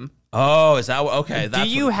All-Star game. Oh, is that okay? Do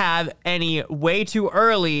you have any way too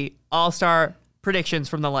early All-Star predictions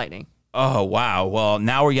from the Lightning? Oh wow! Well,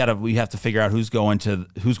 now we have to figure out who's going to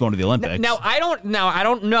the Olympics. Now I don't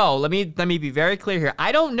know. Let me be very clear here.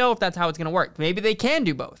 I don't know if that's how it's going to work. Maybe they can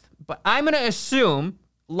do both, but I'm going to assume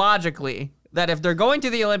logically that if they're going to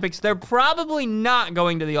the Olympics, they're probably not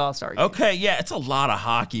going to the All-Star game. Okay, yeah, it's a lot of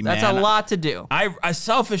hockey, man. That's a lot to do. I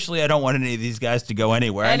selfishly, I don't want any of these guys to go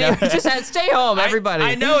anywhere. Anyway, just stay home, everybody.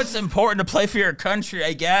 I know it's important to play for your country,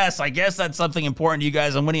 I guess. I guess that's something important to you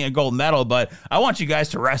guys. I'm winning a gold medal, but I want you guys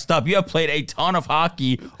to rest up. You have played a ton of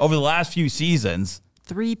hockey over the last few seasons.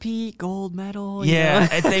 3-peat gold medal. Yeah,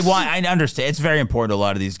 I understand. It's very important to a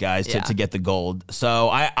lot of these guys to get the gold. So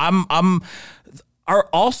I'm our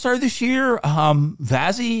All-Star this year,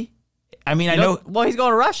 Vazzy. I mean, I know. Well, he's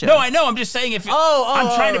going to Russia. No, I know. I'm just saying if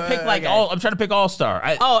I'm trying to pick I'm trying to pick All-Star.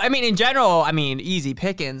 I mean, in general, easy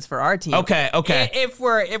pickings for our team. Okay.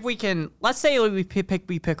 If we can, let's say we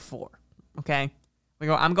pick 4. Okay,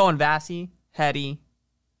 I'm going Vazzy, Hetty.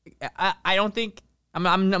 I don't think I'm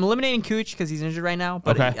eliminating Cooch because he's injured right now,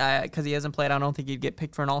 but because he hasn't played, I don't think he'd get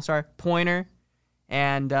picked for an All-Star. Pointer.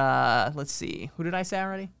 And let's see, who did I say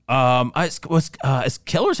already?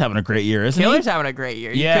 Killer's having a great year, isn't he? Killer's having a great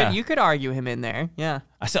year. Yeah. You could argue him in there. Yeah.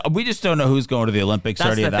 I said we just don't know who's going to the Olympics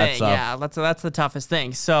or any of that stuff. Yeah, that's the toughest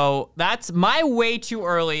thing. So that's my way too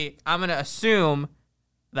early. I'm gonna assume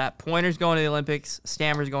that Pointer's going to the Olympics,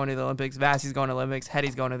 Stammer's going to the Olympics, Vazzy's going to the Olympics,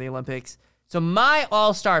 Hetty's going to the Olympics. So my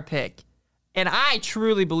All-Star pick. And I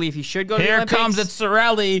truly believe he should go to the Olympics. Here comes it,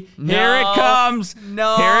 Cirelli. No, Here it comes.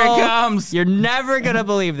 No. Here it comes. You're never going to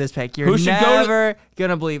believe this pick. You're never going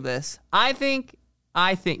to believe this. I think,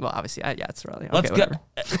 well, obviously, it's Cirelli. Okay, Let's whatever. go.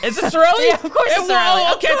 Is it Cirelli? Yeah, of course it's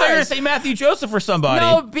Cirelli. Okay, I thought you were going to say Matthew Joseph or somebody.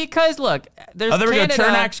 No, because, look, there's there we Canada. go.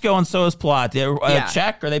 Chernak's going, so is Plot.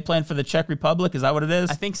 Czech? Are they playing for the Czech Republic? Is that what it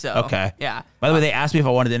is? I think so. Okay. Yeah. By the way, they asked me if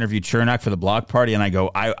I wanted to interview Chernak for the block party, and I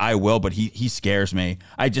go, I will, but he scares me.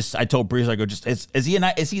 I told Breeze, I go, is he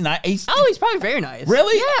nice? He's probably very nice.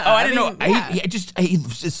 Really? Yeah. Oh, I didn't know. Yeah.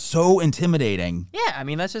 He's just so intimidating. Yeah,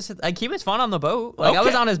 that's just he was fun on the boat. I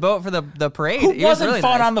was on his boat for the parade. Who wasn't really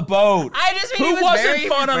fun on the boat? I just mean he was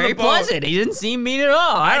very pleasant. He didn't seem mean at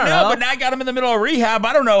all. I don't know, but now I got him in the middle of rehab.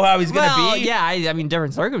 I don't know how he's gonna be. Yeah,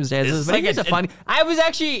 different circumstances. But he was funny. I was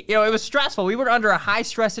actually, it was stressful. We were under a high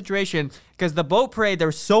stress situation because the boat parade, there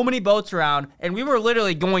were so many boats around, and we were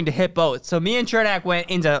literally going to hit boats. So me and Chernak went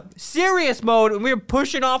into serious mode, and we were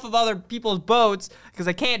pushing off of other people's boats because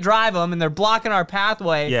I can't drive them, and they're blocking our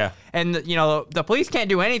pathway. Yeah. And the police can't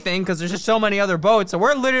do anything because there's just so many other boats. So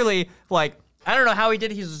we're literally like, I don't know how he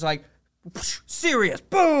did it. He's just like, serious,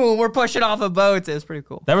 boom, we're pushing off of boats. It was pretty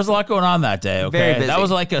cool. There was a lot going on that day. Okay, very busy. that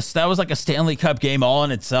was like a Stanley Cup game all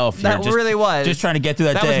in itself. That really was just trying to get through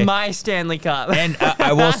that day. That was my Stanley Cup. And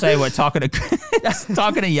I will say, talking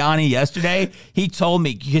to Yanni yesterday, he told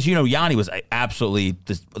me, because Yanni was absolutely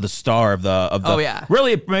the star of the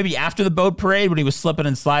really maybe after the boat parade when he was slipping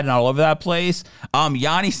and sliding all over that place.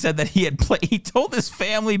 Yanni said that he told his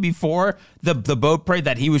family before the boat parade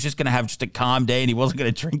that he was just going to have just a calm day and he wasn't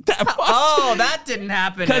going to drink that much. Oh, that didn't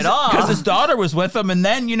happen at all. Because his daughter was with him, and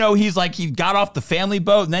then he's like he got off the family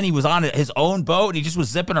boat, and then he was on his own boat, and he just was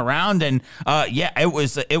zipping around, and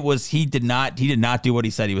it was he did not do what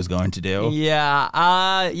he said he was going to do.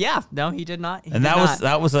 No, he did not.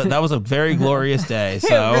 That was a very glorious day.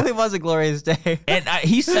 So it really was a glorious day. And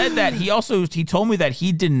he said that he told me that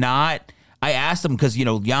he did not. I asked him because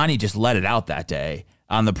Yanni just let it out that day.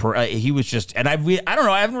 On the he was just, and I don't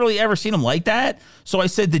know, I haven't really ever seen him like that. So I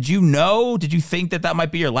said, did you think that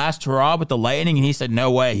might be your last hurrah with the Lightning? And he said,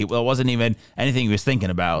 no way. It wasn't even anything he was thinking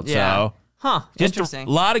about. Yeah. So Huh. Just Interesting. a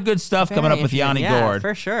lot of good stuff coming up with Yanni Gourde.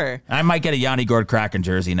 For sure. I might get a Yanni Gourde Kraken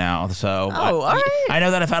jersey now. So all right. I know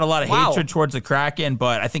that I've had a lot of hatred towards the Kraken,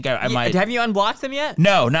 but I think I might. Have you unblocked them yet?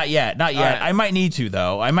 No, not yet. Not yet. Right. I might need to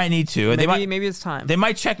though. Maybe it's time. They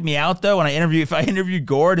might check me out though when if I interview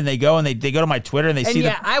Gourde and they go to my Twitter and they see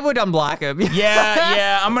I would unblock him.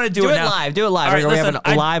 Yeah, I'm gonna do it now. Live. Do it live. All right, we have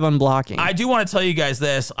a live unblocking. I do want to tell you guys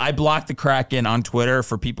this. I blocked the Kraken on Twitter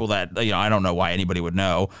for people that I don't know why anybody would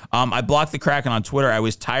know. I blocked the Kraken on Twitter. I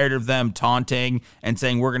was tired of them taunting and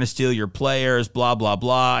saying we're gonna steal your players, blah blah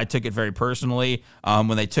blah. I took it very personally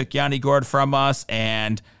when they took Yanni Gourde from us,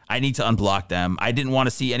 and I need to unblock them. I didn't want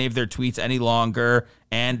to see any of their tweets any longer.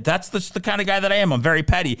 And that's the kind of guy that I am. I'm very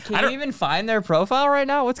petty. Can you even find their profile right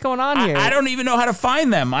now? What's going on here? I don't even know how to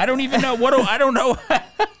find them. I don't even know I don't know.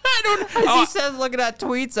 He says looking at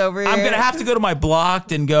tweets over here. I'm gonna have to go to my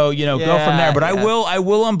blocked and go from there. But I will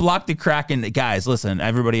unblock the Kraken. Guys, listen,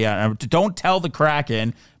 everybody, don't tell the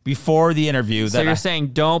Kraken before the interview. So you're saying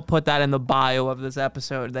don't put that in the bio of this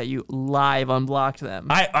episode that you live unblocked them.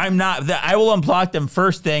 I'm not. I will unblock them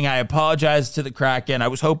first thing. I apologize to the Kraken. I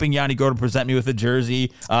was hoping Yanni Gourde to present me with a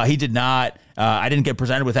jersey. He did not. I didn't get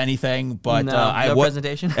presented with anything, but no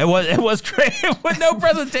presentation. It was great with no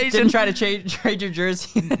presentation. Didn't try to trade your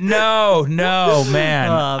jersey. No, man.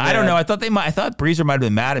 Oh, I don't know. I thought Breezer might have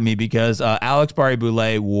been mad at me because Alex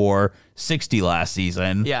Barré-Boulet wore 60 last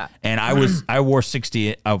season. Yeah, and I wore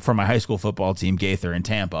 60 for my high school football team, Gaither in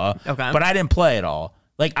Tampa. Okay, but I didn't play at all.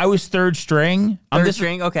 Like I was third string.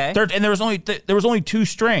 Okay. Third, and there was only two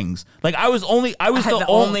strings. Like I was the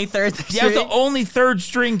only third string. Yeah, I was the only third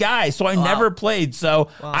string guy, so I never played. So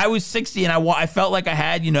I was 60, and I felt like I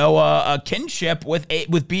had a kinship with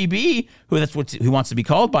BB, who wants to be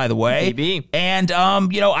called, by the way. BB. And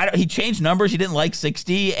he changed numbers. He didn't like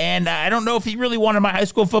 60, and I don't know if he really wanted my high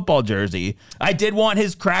school football jersey. I did want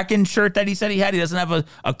his Kraken shirt that he said he had. He doesn't have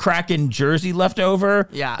a Kraken jersey left over.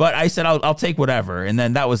 Yeah. But I said I'll take whatever, and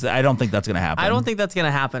then I don't think that's gonna happen. I don't think that's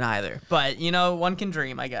gonna happen either. But one can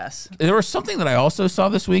dream, I guess. There was something that I also saw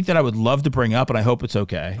this week that I would love to bring up, and I hope it's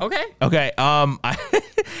okay. Okay.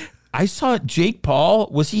 I saw Jake Paul.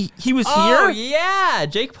 Was he was here? Oh, yeah.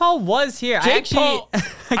 Jake Paul was here. I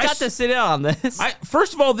got to sit in on this.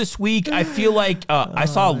 First of all, this week, I feel like I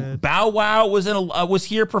saw Bow Wow was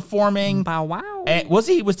here performing. Bow Wow?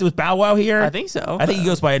 Was Bow Wow here? I think so. I think he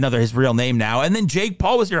goes by his real name now. And then Jake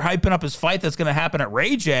Paul was here hyping up his fight that's going to happen at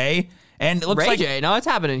Ray J. And it looks Ray J. No, it's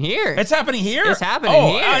happening here. It's happening here? It's happening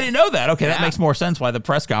here. I didn't know that. Okay, that makes more sense why the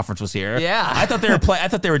press conference was here. Yeah. I thought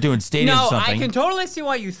they were doing stadiums or something. No, I can totally see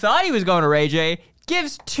why you thought he was going to Ray J.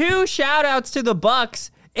 Gives 2 shout-outs to the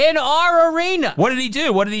Bucks in our arena. What did he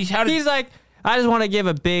do? He's like, I just want to give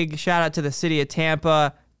a big shout-out to the city of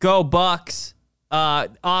Tampa. Go Bucks.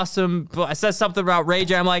 Awesome. I said something about Ray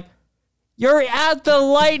J. I'm like, you're at the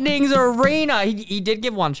Lightning's arena. He did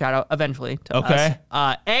give one shout out eventually to us.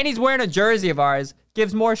 And he's wearing a jersey of ours.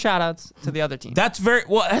 Gives more shout outs to the other team. That's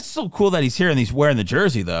so cool that he's here and he's wearing the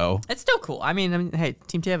jersey though. It's still cool. I mean, hey,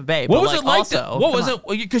 Team Tampa Bay. What was it like? What was it?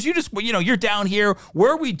 Because you just, you're down here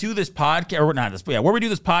where we do this podcast, or not this, where we do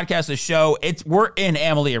this podcast, this show. We're in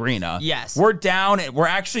Amalie Arena. Yes. We're down. We're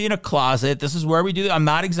actually in a closet. This is where we do. I'm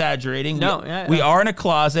not exaggerating. No, we are in a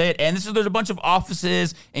closet, and there's a bunch of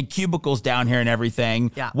offices and cubicles down here and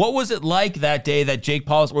everything. Yeah. What was it like that day that Jake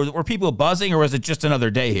Paul? Were people buzzing, or was it just another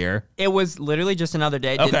day here? It was literally just another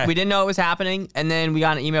day. Okay. We didn't know it was happening, and then we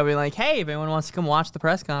got an email being like, hey, if anyone wants to come watch the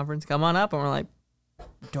press conference, come on up. And we're like,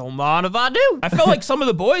 don't mind if I do. I felt like some of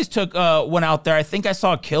the boys went out there. I think I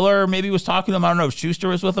saw Killer maybe was talking to them. I don't know if Schuster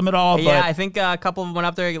was with them at all. Yeah, I think a couple of them went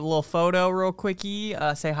up there, get a little photo real quickie,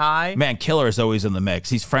 say hi. Man, Killer is always in the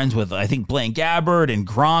mix. He's friends with, I think, Blaine Gabbert and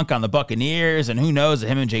Gronk on the Buccaneers, and who knows,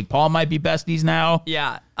 him and Jake Paul might be besties now.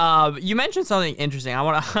 Yeah. You mentioned something interesting. I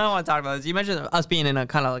want to talk about this. You mentioned us being in a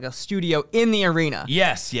kind of like a studio in the arena.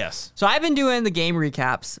 Yes. So I've been doing the game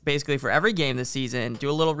recaps basically for every game this season. Do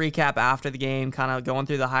a little recap after the game, kind of going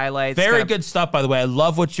through the highlights. Very good stuff, by the way. I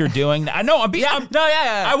love what you're doing. I know. Let me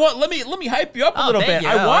hype you up a little bit.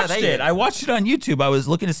 I watched it. I watched it on YouTube. I was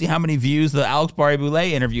looking to see how many views the Alex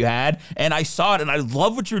Barré-Boulet interview had, and I saw it, and I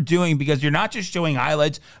love what you're doing because you're not just showing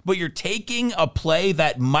highlights, but you're taking a play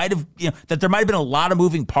that that there might have been a lot of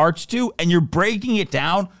moving parts to, and you're breaking it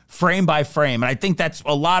down frame by frame. And I think that's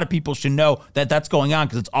a lot of people should know that's going on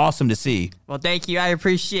because it's awesome to see. Well, thank you. I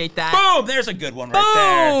appreciate that. Boom! There's a good one right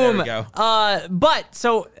there. There we go. But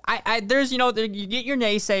so there's you get your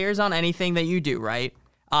naysayers on anything that you do, right?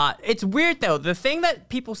 It's weird though. The thing that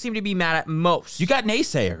people seem to be mad at most. You got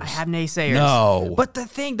naysayers. I have naysayers. No. But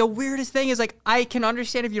the weirdest thing is like I can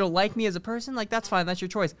understand if you don't like me as a person, like that's fine, that's your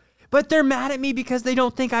choice. but they're mad at me because they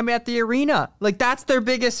don't think I'm at the arena. Like, that's their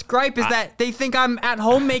biggest gripe is that they think I'm at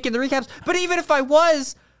home making the recaps. But even if I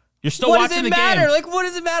was, you're still watching the game. What does it matter? Like, what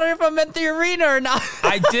does it matter if I'm at the arena or not?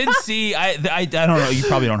 I did see, I don't know, you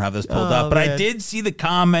probably don't have this pulled up, but man. I did see the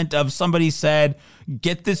comment of somebody said,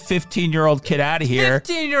 get this 15-year-old kid out of here.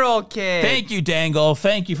 15-year-old kid. Thank you, Dangle.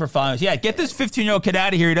 Thank you for following us. Yeah, get this 15-year-old kid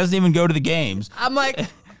out of here. He doesn't even go to the games. I'm like,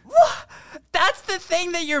 what? That's the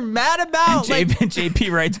thing that you're mad about.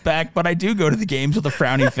 JP writes back, but I do go to the games with a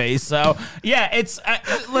frowny face. So yeah, it's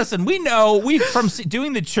listen. We know from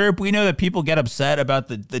doing the chirp, we know that people get upset about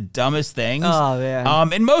the dumbest things. Oh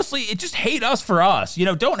man. And mostly it just hate us for us.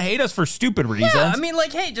 Don't hate us for stupid reasons. Yeah, I mean,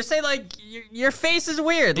 like, hey, just say like your face is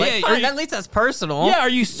weird. Like, yeah, fine, at least that's personal. Yeah, or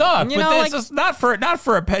you suck. But this is not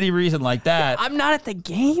for a petty reason like that. I'm not at the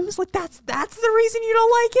games. Like that's the reason you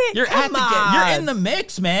don't like it. You're in the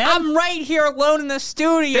mix, man. I'm right here alone in the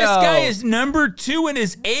studio. This guy is number 2 in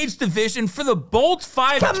his age division for the Bolts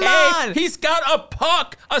 5K. Come on. He's got a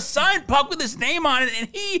puck, a signed puck with his name on it, and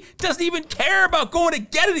he doesn't even care about going to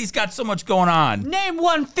get it. He's got so much going on. Name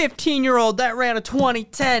one 15-year-old that ran a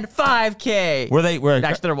 2010 5K.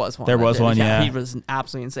 Actually, there was one. There was one, yeah. He was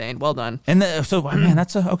absolutely insane. Well done. And man,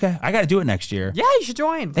 that's okay. I got to do it next year. Yeah, you should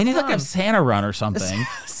join. They need like a Santa run or something.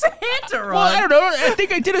 Santa run? Well, I don't know. I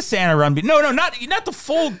think I did a Santa run. No, not the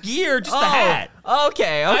full gear, just the hat.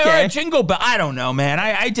 Okay. Or a jingle bell. I don't know, man.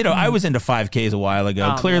 I was into 5Ks a while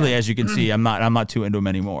ago. Clearly, man. As you can see, I'm not too into them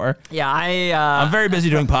anymore. Yeah, I'm very busy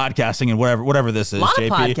doing podcasting and whatever this is. A lot JP.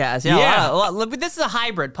 of podcasts. Yeah. This is a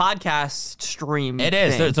hybrid podcast stream. It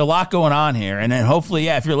is. There's a lot going on here, and then hopefully,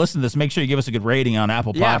 if you're listening to this, make sure you give us a good rating on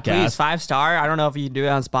Apple Podcasts. Yeah, please, 5-star. I don't know if you can do it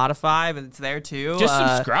on Spotify, but it's there too. Just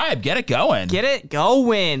subscribe. Get it going. Get it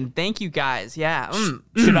going. Thank you guys. Yeah.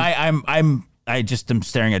 Should I just am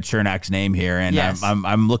staring at Chernak's name here, and yes.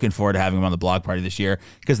 I'm looking forward to having him on the blog party this year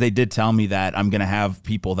because they did tell me that I'm going to have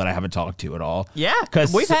people that I haven't talked to at all. Yeah,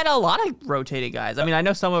 because we've had a lot of rotating guys. I mean, I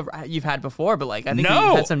know some of you've had before, but like I think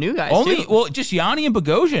you've had some new guys too. Well, just Yanni and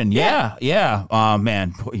Bogosian. Yeah. Oh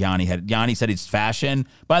man, Yanni said it's fashion.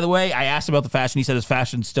 By the way, I asked about the fashion. He said his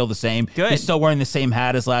fashion's still the same. Good. He's still wearing the same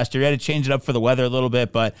hat as last year. He had to change it up for the weather a little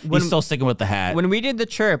bit, but he's still sticking with the hat. When we did the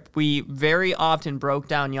chirp, we very often broke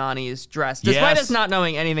down Yanni's dress, despite us not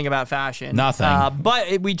knowing anything about fashion. Nothing.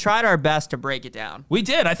 But we tried our best to break it down. We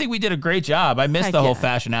did. I think we did a great job. I missed the whole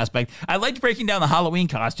fashion aspect. I liked breaking down the Halloween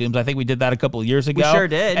costumes. I think we did that a couple of years ago. We sure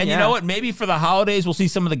did. And you know what? Maybe for the holidays, we'll see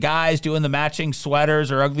some of the guys doing the matching sweaters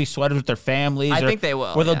or ugly sweaters with their families. I think they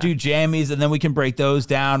will. Or they'll do jammies, and then we can break those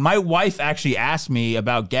down. My wife actually asked me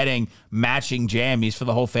about getting matching jammies for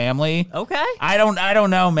the whole family. Okay. I don't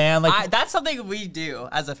know, man. Like that's something we do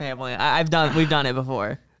as a family. We've done it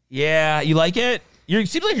before. Yeah, you like it? It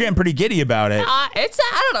seems like you're getting pretty giddy about it. I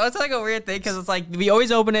don't know. It's like a weird thing because it's like we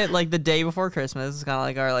always open it like the day before Christmas. It's kind of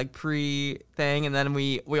like our like pre thing, and then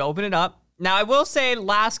we open it up. Now, I will say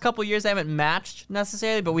last couple years I haven't matched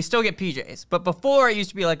necessarily, but we still get PJs. But before it used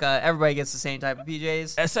to be like everybody gets the same type of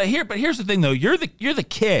PJs. But here's the thing though, you're the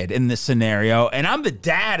kid in this scenario, and I'm the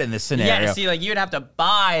dad in this scenario. Yeah, see, like you'd have to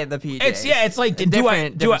buy the PJs. It's like do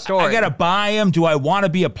I gotta buy them? Do I want to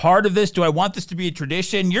be a part of this? Do I want this to be a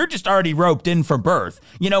tradition? You're just already roped in from birth.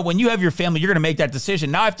 When you have your family, you're gonna make that decision.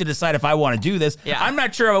 Now I have to decide if I want to do this. Yeah. I'm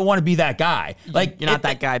not sure if I want to be that guy. Like you're not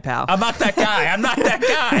that guy, pal. I'm not that guy. I'm not that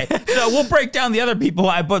guy. So we'll break down the other people,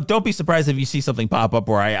 but don't be surprised if you see something pop up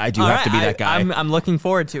where I do have to be that guy. I'm looking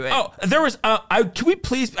forward to it. Oh, there was. Can we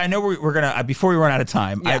please? I know we're gonna before we run out of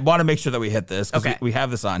time. Yeah. I want to make sure that we hit this because we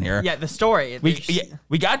have this on here. Yeah, the story.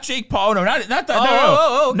 We got Jake Paul. No, not that.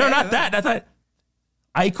 Okay. No, not that. Not that.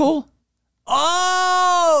 Eichel.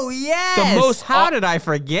 Oh, yes. How did I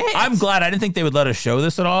forget? I'm glad. I didn't think they would let us show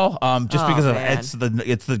this at all. Just because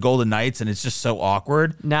it's the Golden Knights and it's just so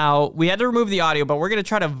awkward. Now, we had to remove the audio, but we're going to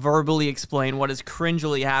try to verbally explain what is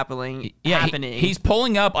cringily happening. He's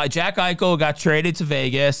pulling up. Jack Eichel got traded to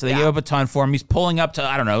Vegas. They gave up a ton for him. He's pulling up to,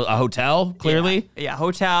 I don't know, a hotel, clearly. Yeah,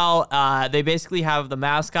 hotel. They basically have the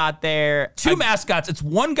mascot there. Two mascots. It's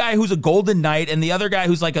one guy who's a Golden Knight and the other guy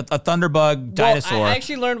who's like a Thunderbug dinosaur. I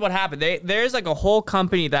actually learned what happened. There's like a whole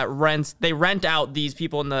company that rent out these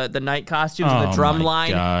people in the night costumes and the drum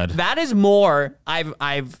line. God. That is more.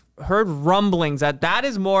 I've heard rumblings that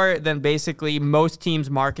is more than basically most teams'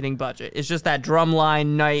 marketing budget. It's just that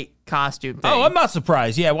drumline night costume thing. Oh, I'm not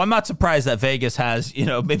surprised. Yeah, I'm not surprised that Vegas has,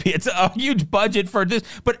 maybe it's a huge budget for this,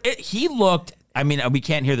 but he looked I mean, we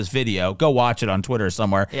can't hear this video. Go watch it on Twitter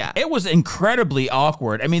somewhere. Yeah. It was incredibly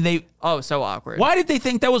awkward. I mean, so awkward. Why did they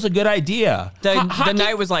think that was a good idea? The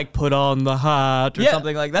night was like, put on the hat or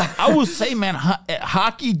something like that. I will say, man,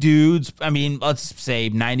 hockey dudes, I mean, let's say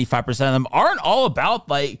 95% of them aren't all about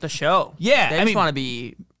like the show. Yeah. They just want to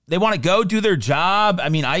be. They want to go do their job. I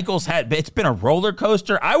mean, it's been a roller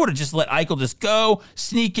coaster. I would have just let Eichel just go,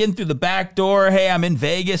 sneak in through the back door. Hey, I'm in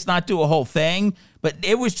Vegas, not do a whole thing. But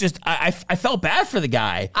it was just, I felt bad for the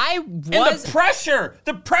guy. And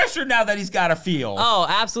the pressure now that he's got to feel. Oh,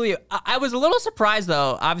 absolutely. I was a little surprised,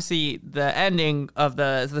 though. Obviously, the ending of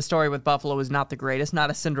the story with Buffalo was not the greatest,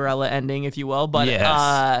 not a Cinderella ending, if you will. But yes.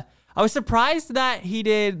 I was surprised that he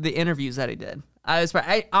did the interviews that he did.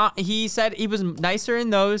 He said he was nicer in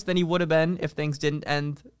those than he would have been if things didn't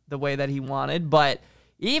end the way that he wanted. But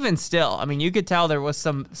even still, I mean, you could tell there was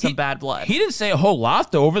some bad blood. He didn't say a whole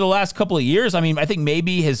lot, though, over the last couple of years. I mean, I think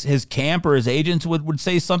maybe his camp or his agents would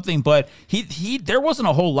say something, but there wasn't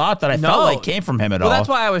a whole lot that I felt like came from him at all. Well, that's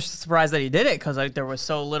why I was surprised that he did it, because there was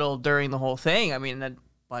so little during the whole thing. I mean,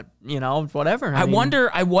 but, whatever. I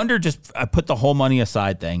wonder just put the whole money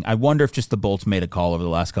aside thing. I wonder if just the Bolts made a call over the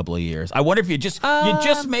last couple of years. I wonder if you just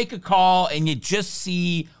make a call and you just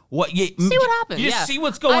see what happens. You just see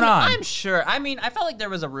what's going on. I'm sure. I mean, I felt like there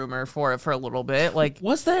was a rumor for it for a little bit. Like,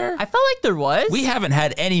 was there? I felt like there was. We haven't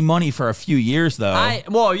had any money for a few years, though.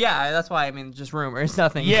 That's why. I mean, just rumors,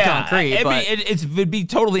 nothing concrete. It'd be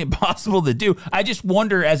totally impossible to do. I just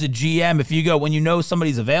wonder, as a GM, if you go when you know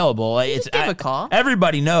somebody's available, give a call.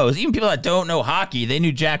 Everybody knows, even people that don't know hockey, they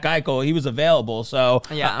knew Jack Eichel. He was available, so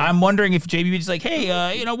yeah. I'm wondering if JBB's like,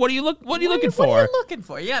 hey, what are you looking for? What are you looking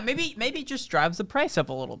for? Yeah, maybe just drives the price up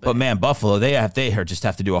a little bit. But man, Buffalo, they just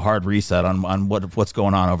have to do a hard reset on what's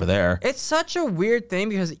going on over there. It's such a weird thing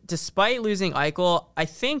because despite losing Eichel, I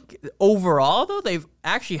think overall though they've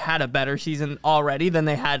actually had a better season already than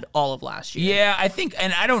they had all of last year. Yeah, I think,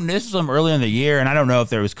 and I don't. This was them early in the year, and I don't know if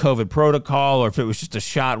there was COVID protocol or if it was just a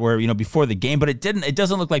shot where before the game, but it didn't. It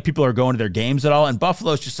doesn't look like people are going to their games at all. And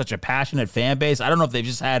Buffalo's just such a passionate fan base. I don't know if they've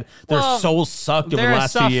just had their souls sucked over the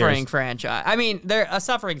last few years. They're a suffering franchise. I mean, they're a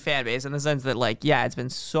suffering fan base in the sense that it's been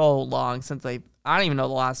so long since I don't even know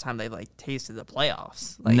the last time they tasted the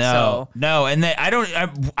playoffs. No, and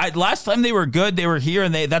last time they were good, they were here,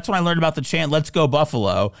 and that's when I learned about the chant "Let's go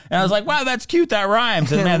Buffalo," and I was like, "Wow, that's cute. That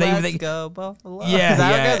rhymes." And man, Let's go Buffalo.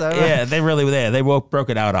 Yeah, they broke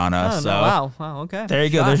it out on us. Oh, so no, wow, okay. There you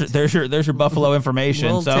go. There's your Buffalo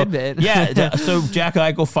information. Little tidbit. Yeah, so Jack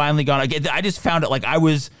Eichel finally gone. I just found it I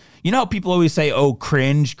was. You know how people always say, "Oh,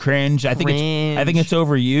 cringe." I think it's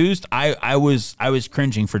overused. I was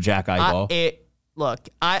cringing for Jack Eichel. Look,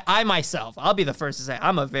 I myself, I'll be the first to say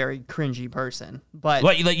I'm a very cringy person.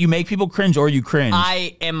 But you make people cringe, or you cringe?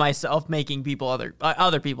 I am myself making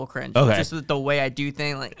other people cringe. Okay. Just with the way I do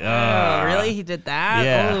things. Oh, really? He did that?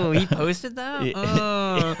 Yeah. Oh, he posted that?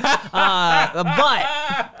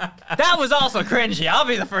 But that was also cringy. I'll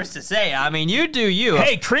be the first to say. I mean, you do you.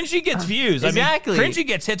 Hey, cringy gets views. Exactly. I mean, cringy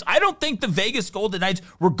gets hits. I don't think the Vegas Golden Knights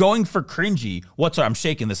were going for cringy. I'm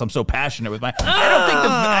shaking this. I'm so passionate with my.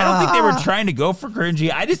 I don't think they were trying to go for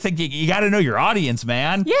cringy. I just think you got to know your audience,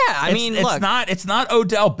 man. Yeah, it's not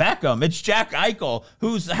Odell Beckham. It's Jack Eichel,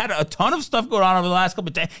 who's had a ton of stuff going on over the last couple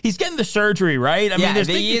of days. He's getting the surgery, right?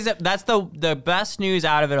 That's the best news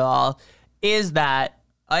out of it all is that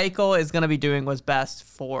Eichel is going to be doing what's best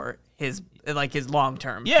for his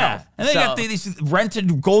long-term health. And they got these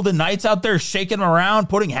rented Golden Knights out there shaking them around,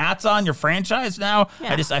 putting hats on your franchise now.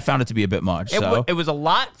 Yeah. I found it to be a bit much. It was a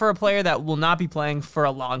lot for a player that will not be playing for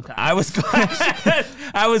a long time. I was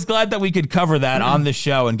glad that we could cover that on the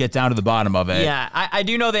show and get down to the bottom of it. Yeah, I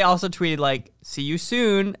do know they also tweeted "See you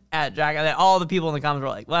soon" at Jack. All the people in the comments were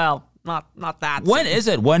like, "Well, not that." When soon. is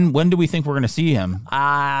it? When do we think we're going to see him?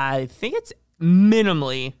 I think it's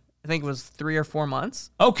minimally. I think it was 3 or 4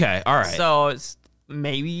 months. Okay, all right. So it's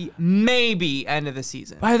maybe end of the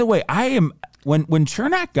season. By the way, when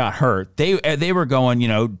Chernak got hurt, they were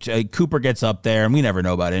going, Cooper gets up there, and we never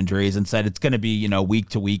know about injuries, and said it's going to be, week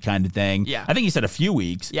to week kind of thing. Yeah. I think he said a few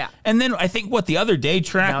weeks. Yeah. And then I think the other day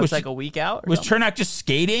Chernak was a week out. Was Chernak just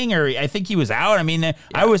skating, or I think he was out? I mean,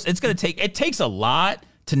 it takes a lot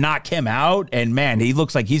to knock him out, and man, he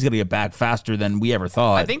looks like he's going to get back faster than we ever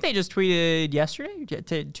thought. I think they just tweeted yesterday,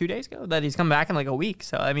 2 days ago, that he's coming back in a week.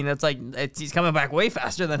 So I mean, he's coming back way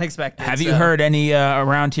faster than expected. Have you heard any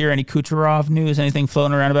around here, any Kucherov news, anything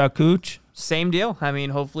floating around about Kuch? Same deal. I mean,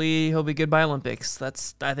 hopefully he'll be good by Olympics.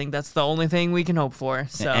 I think that's the only thing we can hope for.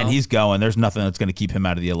 So, and he's going. There's nothing that's going to keep him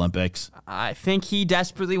out of the Olympics. I think he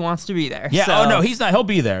desperately wants to be there. Yeah. So. Oh no, he's not. He'll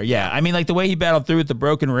be there. Yeah. I mean, like the way he battled through with the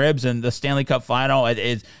broken ribs and the Stanley Cup final.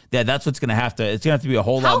 That's what's going to have to. It's going to have to be a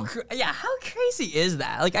whole lot. How crazy is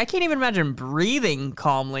that? Like, I can't even imagine breathing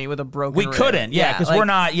calmly with a broken. We rib. couldn't. Yeah, because we're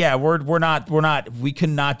not. Yeah, we're not. We could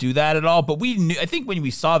not do that at all. But we knew. I think when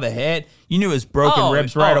we saw the hit, you knew his broken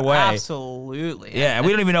ribs right away. Absolutely. Yeah, and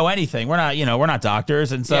we don't even know anything. We're not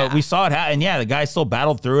doctors, and so we saw it happen. And yeah, the guy still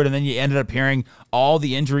battled through it, and then you ended up hearing all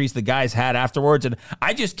the injuries the guys had afterwards. And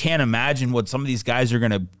I just can't imagine what some of these guys are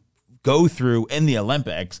going to go through in the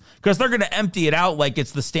Olympics, because they're going to empty it out like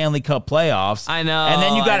it's the Stanley Cup playoffs. I know. And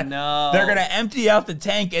then they're going to empty out the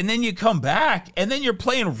tank, and then you come back, and then you're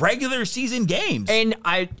playing regular season games. And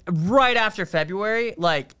right after February,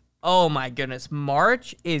 like, oh my goodness,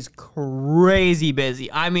 March is crazy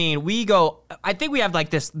busy. I mean, I think we have like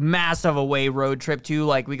this massive away road trip too.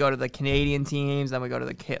 Like, we go to the Canadian teams, then we go to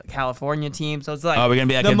the California team. So it's like, we're going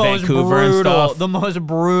to be like in Vancouver and stuff. The most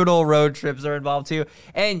brutal road trips are involved too.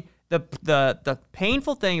 And the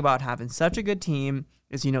painful thing about having such a good team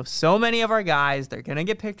is, so many of our guys, they're going to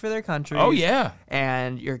get picked for their country. Oh, yeah.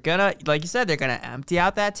 And you're going to, like you said, they're going to empty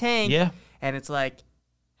out that tank. Yeah. And it's like,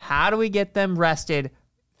 how do we get them rested?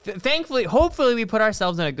 Thankfully, hopefully we put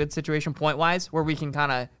ourselves in a good situation point-wise where we can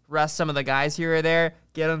kind of rest some of the guys here or there,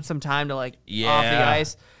 get them some time to, off the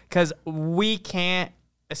ice. Because we can't,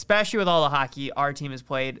 especially with all the hockey our team has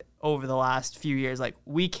played over the last few years, like,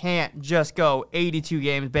 we can't just go 82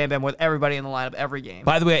 games, bam, bam, with everybody in the lineup every game.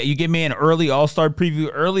 By the way, you give me an early All-Star preview,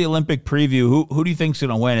 early Olympic preview. Who do you think's going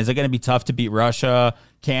to win? Is it going to be tough to beat Russia,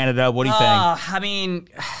 Canada? What do you think? I mean,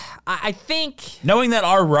 I think... Knowing that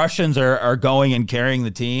our Russians are going and carrying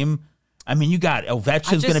the team, I mean, you got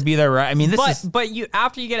Ovechkin's going to be there, right? I mean, But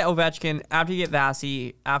after you get Ovechkin, after you get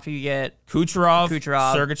Vasi, after you get Kucherov,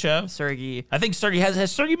 Sergachev. Sergei. I think Sergei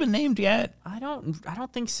has Sergei been named yet? I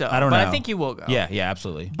don't think so. I don't know. But I think he will go. Yeah,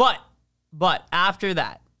 absolutely. But after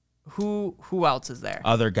that, who else is there?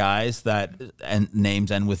 Other guys that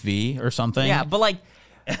names end with V or something. Yeah, but like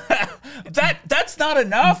that's not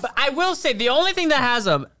enough. But I will say the only thing that has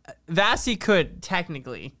him, Vasi could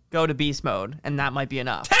technically go to beast mode, and that might be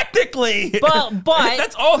enough. Technically, but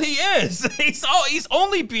that's all he is. He's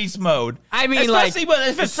only beast mode. I mean, especially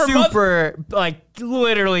if it's super,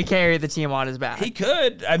 literally carry the team on his back. He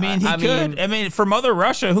could. I mean, he could. I mean, for Mother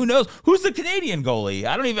Russia, who knows? Who's the Canadian goalie?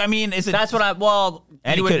 I don't even. I mean, is it? That's what I. Well,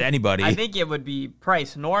 anybody. I think it would be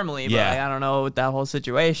Price normally, but I don't know with that whole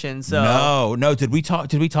situation. So no. Did we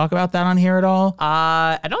talk about that on here at all?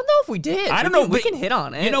 I don't know if we did. I don't know. We can hit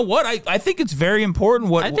on it. You know what? I think it's very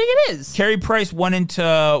important. I think it is. Carey Price went into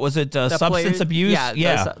substance abuse?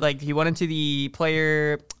 Yeah. He went into the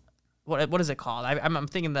player. What is it called? I'm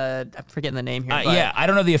thinking I'm forgetting the name here. I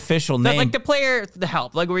don't know the official name. Like the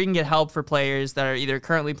help, like where you can get help for players that are either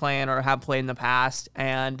currently playing or have played in the past,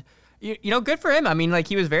 and good for him. I mean,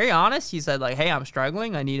 he was very honest. He said, hey, I'm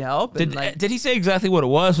struggling. I need help. Did he say exactly what it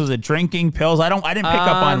was? Was it drinking, pills? I didn't pick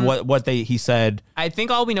up on what he said. I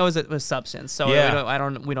think all we know is it was substance. So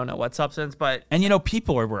we don't know what substance, but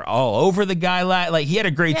people were all over the guy. He had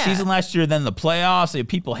a great season last year. Then the playoffs,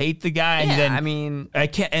 people hate the guy. Yeah, and then, I mean, I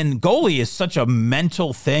can't. And goalie is such a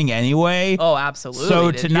mental thing anyway. Oh, absolutely.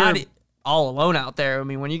 So to not. All alone out there. I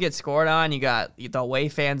mean, when you get scored on, you got the away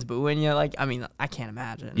fans booing you. I can't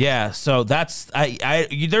imagine. Yeah, so that's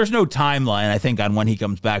there's no timeline, I think, on when he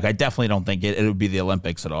comes back. I definitely don't think it would be the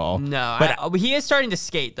Olympics at all. No, but he is starting to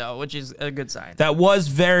skate though, which is a good sign. That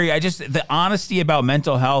was the honesty about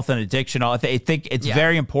mental health and addiction. I think it's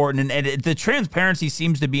very important, and the transparency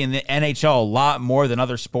seems to be in the NHL a lot more than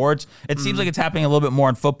other sports. It seems like it's happening a little bit more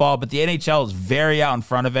in football, but the NHL is very out in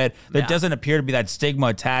front of it. There doesn't appear to be that stigma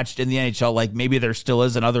attached in the NHL. Like maybe there still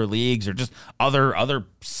is in other leagues or just other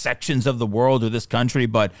sections of the world or this country.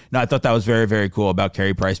 But no, I thought that was very, very cool about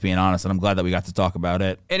Carey Price being honest, and I'm glad that we got to talk about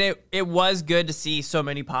it. And it was good to see so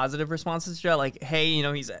many positive responses to it. Hey,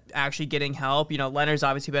 he's actually getting help. Leonard's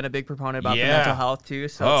obviously been a big proponent about the mental health too.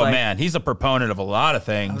 So man, he's a proponent of a lot of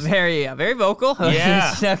things. Very vocal.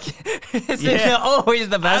 Yeah. It's always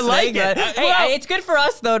the best. I like it. It's good for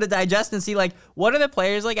us though to digest and see what are the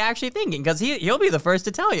players actually thinking, because he'll be the first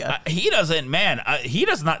to tell you. He doesn't, man. He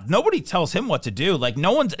does not. Nobody tells him what to do.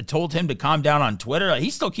 No one's told him to calm down on Twitter. He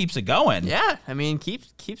still keeps it going. Yeah, I mean,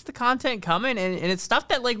 keeps the content coming, and it's stuff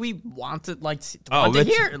that we want to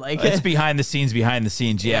hear. It's behind the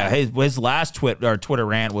scenes. Yeah, his last Twitter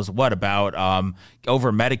rant was about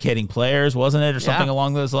over medicating players, wasn't it, or something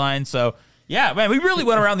along those lines? So. Yeah, man, we really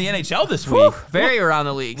went around the NHL this week. Very around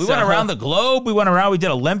the league. We went around the globe. We went around. We did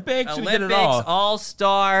Olympics. We did it all.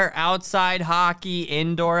 All-Star, outside hockey,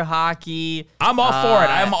 indoor hockey. I'm all for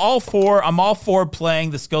it. I'm all for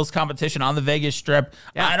playing the skills competition on the Vegas Strip.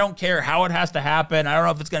 Yeah. I don't care how it has to happen. I don't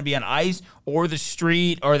know if it's going to be on ice or the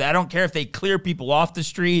street, or I don't care if they clear people off the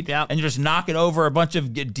street and you're just knocking over a bunch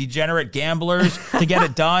of degenerate gamblers to get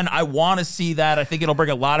it done. I want to see that. I think it'll bring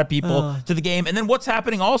a lot of people to the game. And then what's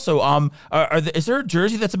happening also? Is there a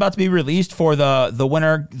jersey that's about to be released for the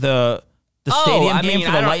winner, the stadium game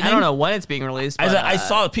for the Lightning? I don't know when it's being released. But, I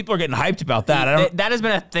saw people are getting hyped about that. That has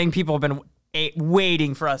been a thing people have been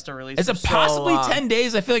waiting for us to release. Is it possibly 10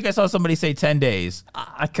 days? I feel like I saw somebody say 10 days.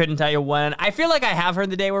 I couldn't tell you when. I feel like I have heard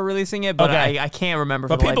the day we're releasing it, but I can't remember.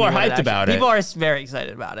 But people are hyped about it. People are very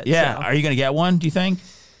excited about it. Yeah. So. Are you going to get one, do you think?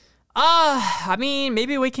 I mean,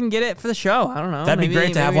 maybe we can get it for the show. I don't know. That'd be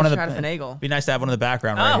great to have one of the. Finagle. Be nice to have one in the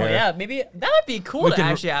background right here. Oh yeah, maybe that would be cool to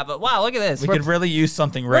actually have. But wow, look at this. We could really use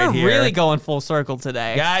something right here. We're really going full circle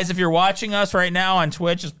today, guys. If you're watching us right now on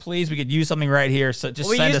Twitch, just please, we could use something right here. So just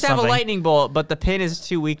send us something. We used to have a lightning bolt, but the pin is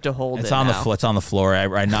too weak to hold. It's on the floor. It's on the floor. I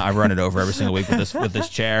run it over every single week with this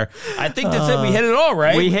chair. I think that's it. We hit it all,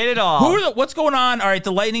 right? We hit it all. What's going on? All right,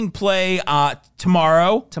 the Lightning play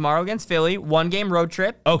tomorrow. Tomorrow against Philly. 1-game road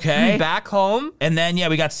trip. Okay. Back home. And then,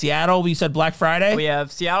 we got Seattle. We said Black Friday. We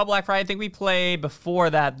have Seattle Black Friday. I think we play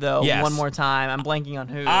before that, though, one more time. I'm blanking on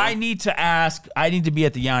who. I need to ask. I need to be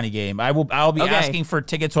at the Yanni game. I'll be asking for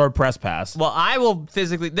tickets or press pass. Well, I will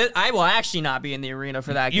I will actually not be in the arena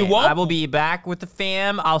for that game. You won't? I will be back with the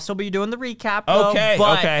fam. I'll still be doing the recap, though.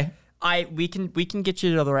 Okay. We can get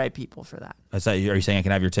you to the right people for that. Are you saying I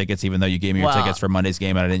can have your tickets even though you gave me your tickets for Monday's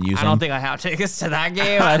game and I didn't use them? I don't think I have tickets to that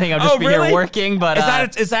game. I think I'm just here working. But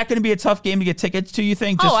is that going to be a tough game to get tickets to? You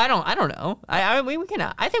think? I don't know. We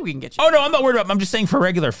can. I think we can get you. Oh no, I'm not worried about. I'm just saying for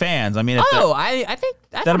regular fans. I mean, I think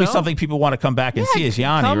that'll be something people want to come back and see is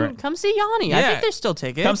Yanni. Right? Come see Yanni. Yeah. I think there's still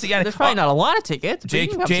tickets. Come see Yanni. There's probably not a lot of tickets.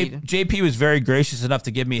 JP was very gracious enough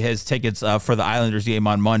to give me his tickets for the Islanders game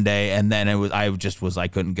on Monday, and then I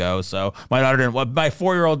couldn't go. So my daughter didn't. My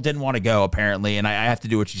 4-year-old didn't want to go apparently, and I have to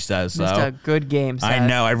do what she says. So missed a good game. Seth. I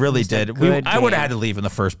know, I really did. I would have had to leave in the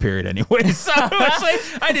first period anyway. So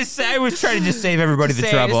I was trying to just save everybody the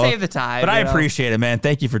trouble, save the time. But I appreciate it, man.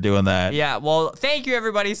 Thank you for doing that. Yeah. Well, thank you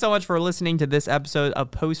everybody so much for listening to this episode of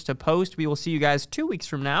Post to Post. We will see you guys 2 weeks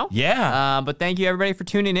from now. Yeah. But thank you everybody for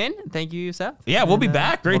tuning in. Thank you, Seth. Yeah, we'll be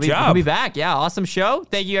back. Great job. We'll be back. Yeah, awesome show.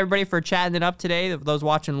 Thank you everybody for chatting it up today. Those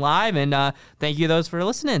watching live, and thank you those for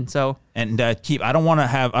listening. So. And I don't want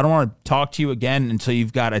to talk to you again until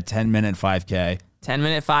you've got a 10-minute 5K.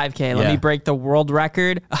 10-minute 5K. Let me break the world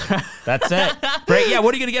record. That's it. Great. Yeah,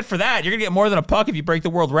 what are you going to get for that? You're going to get more than a puck if you break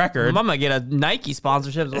the world record. I'm going to get a Nike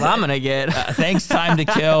sponsorship is what I'm going to get. Thanks, Time to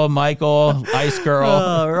Kill, Michael, Ice Girl.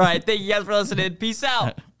 All right. Thank you guys for listening. Peace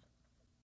out.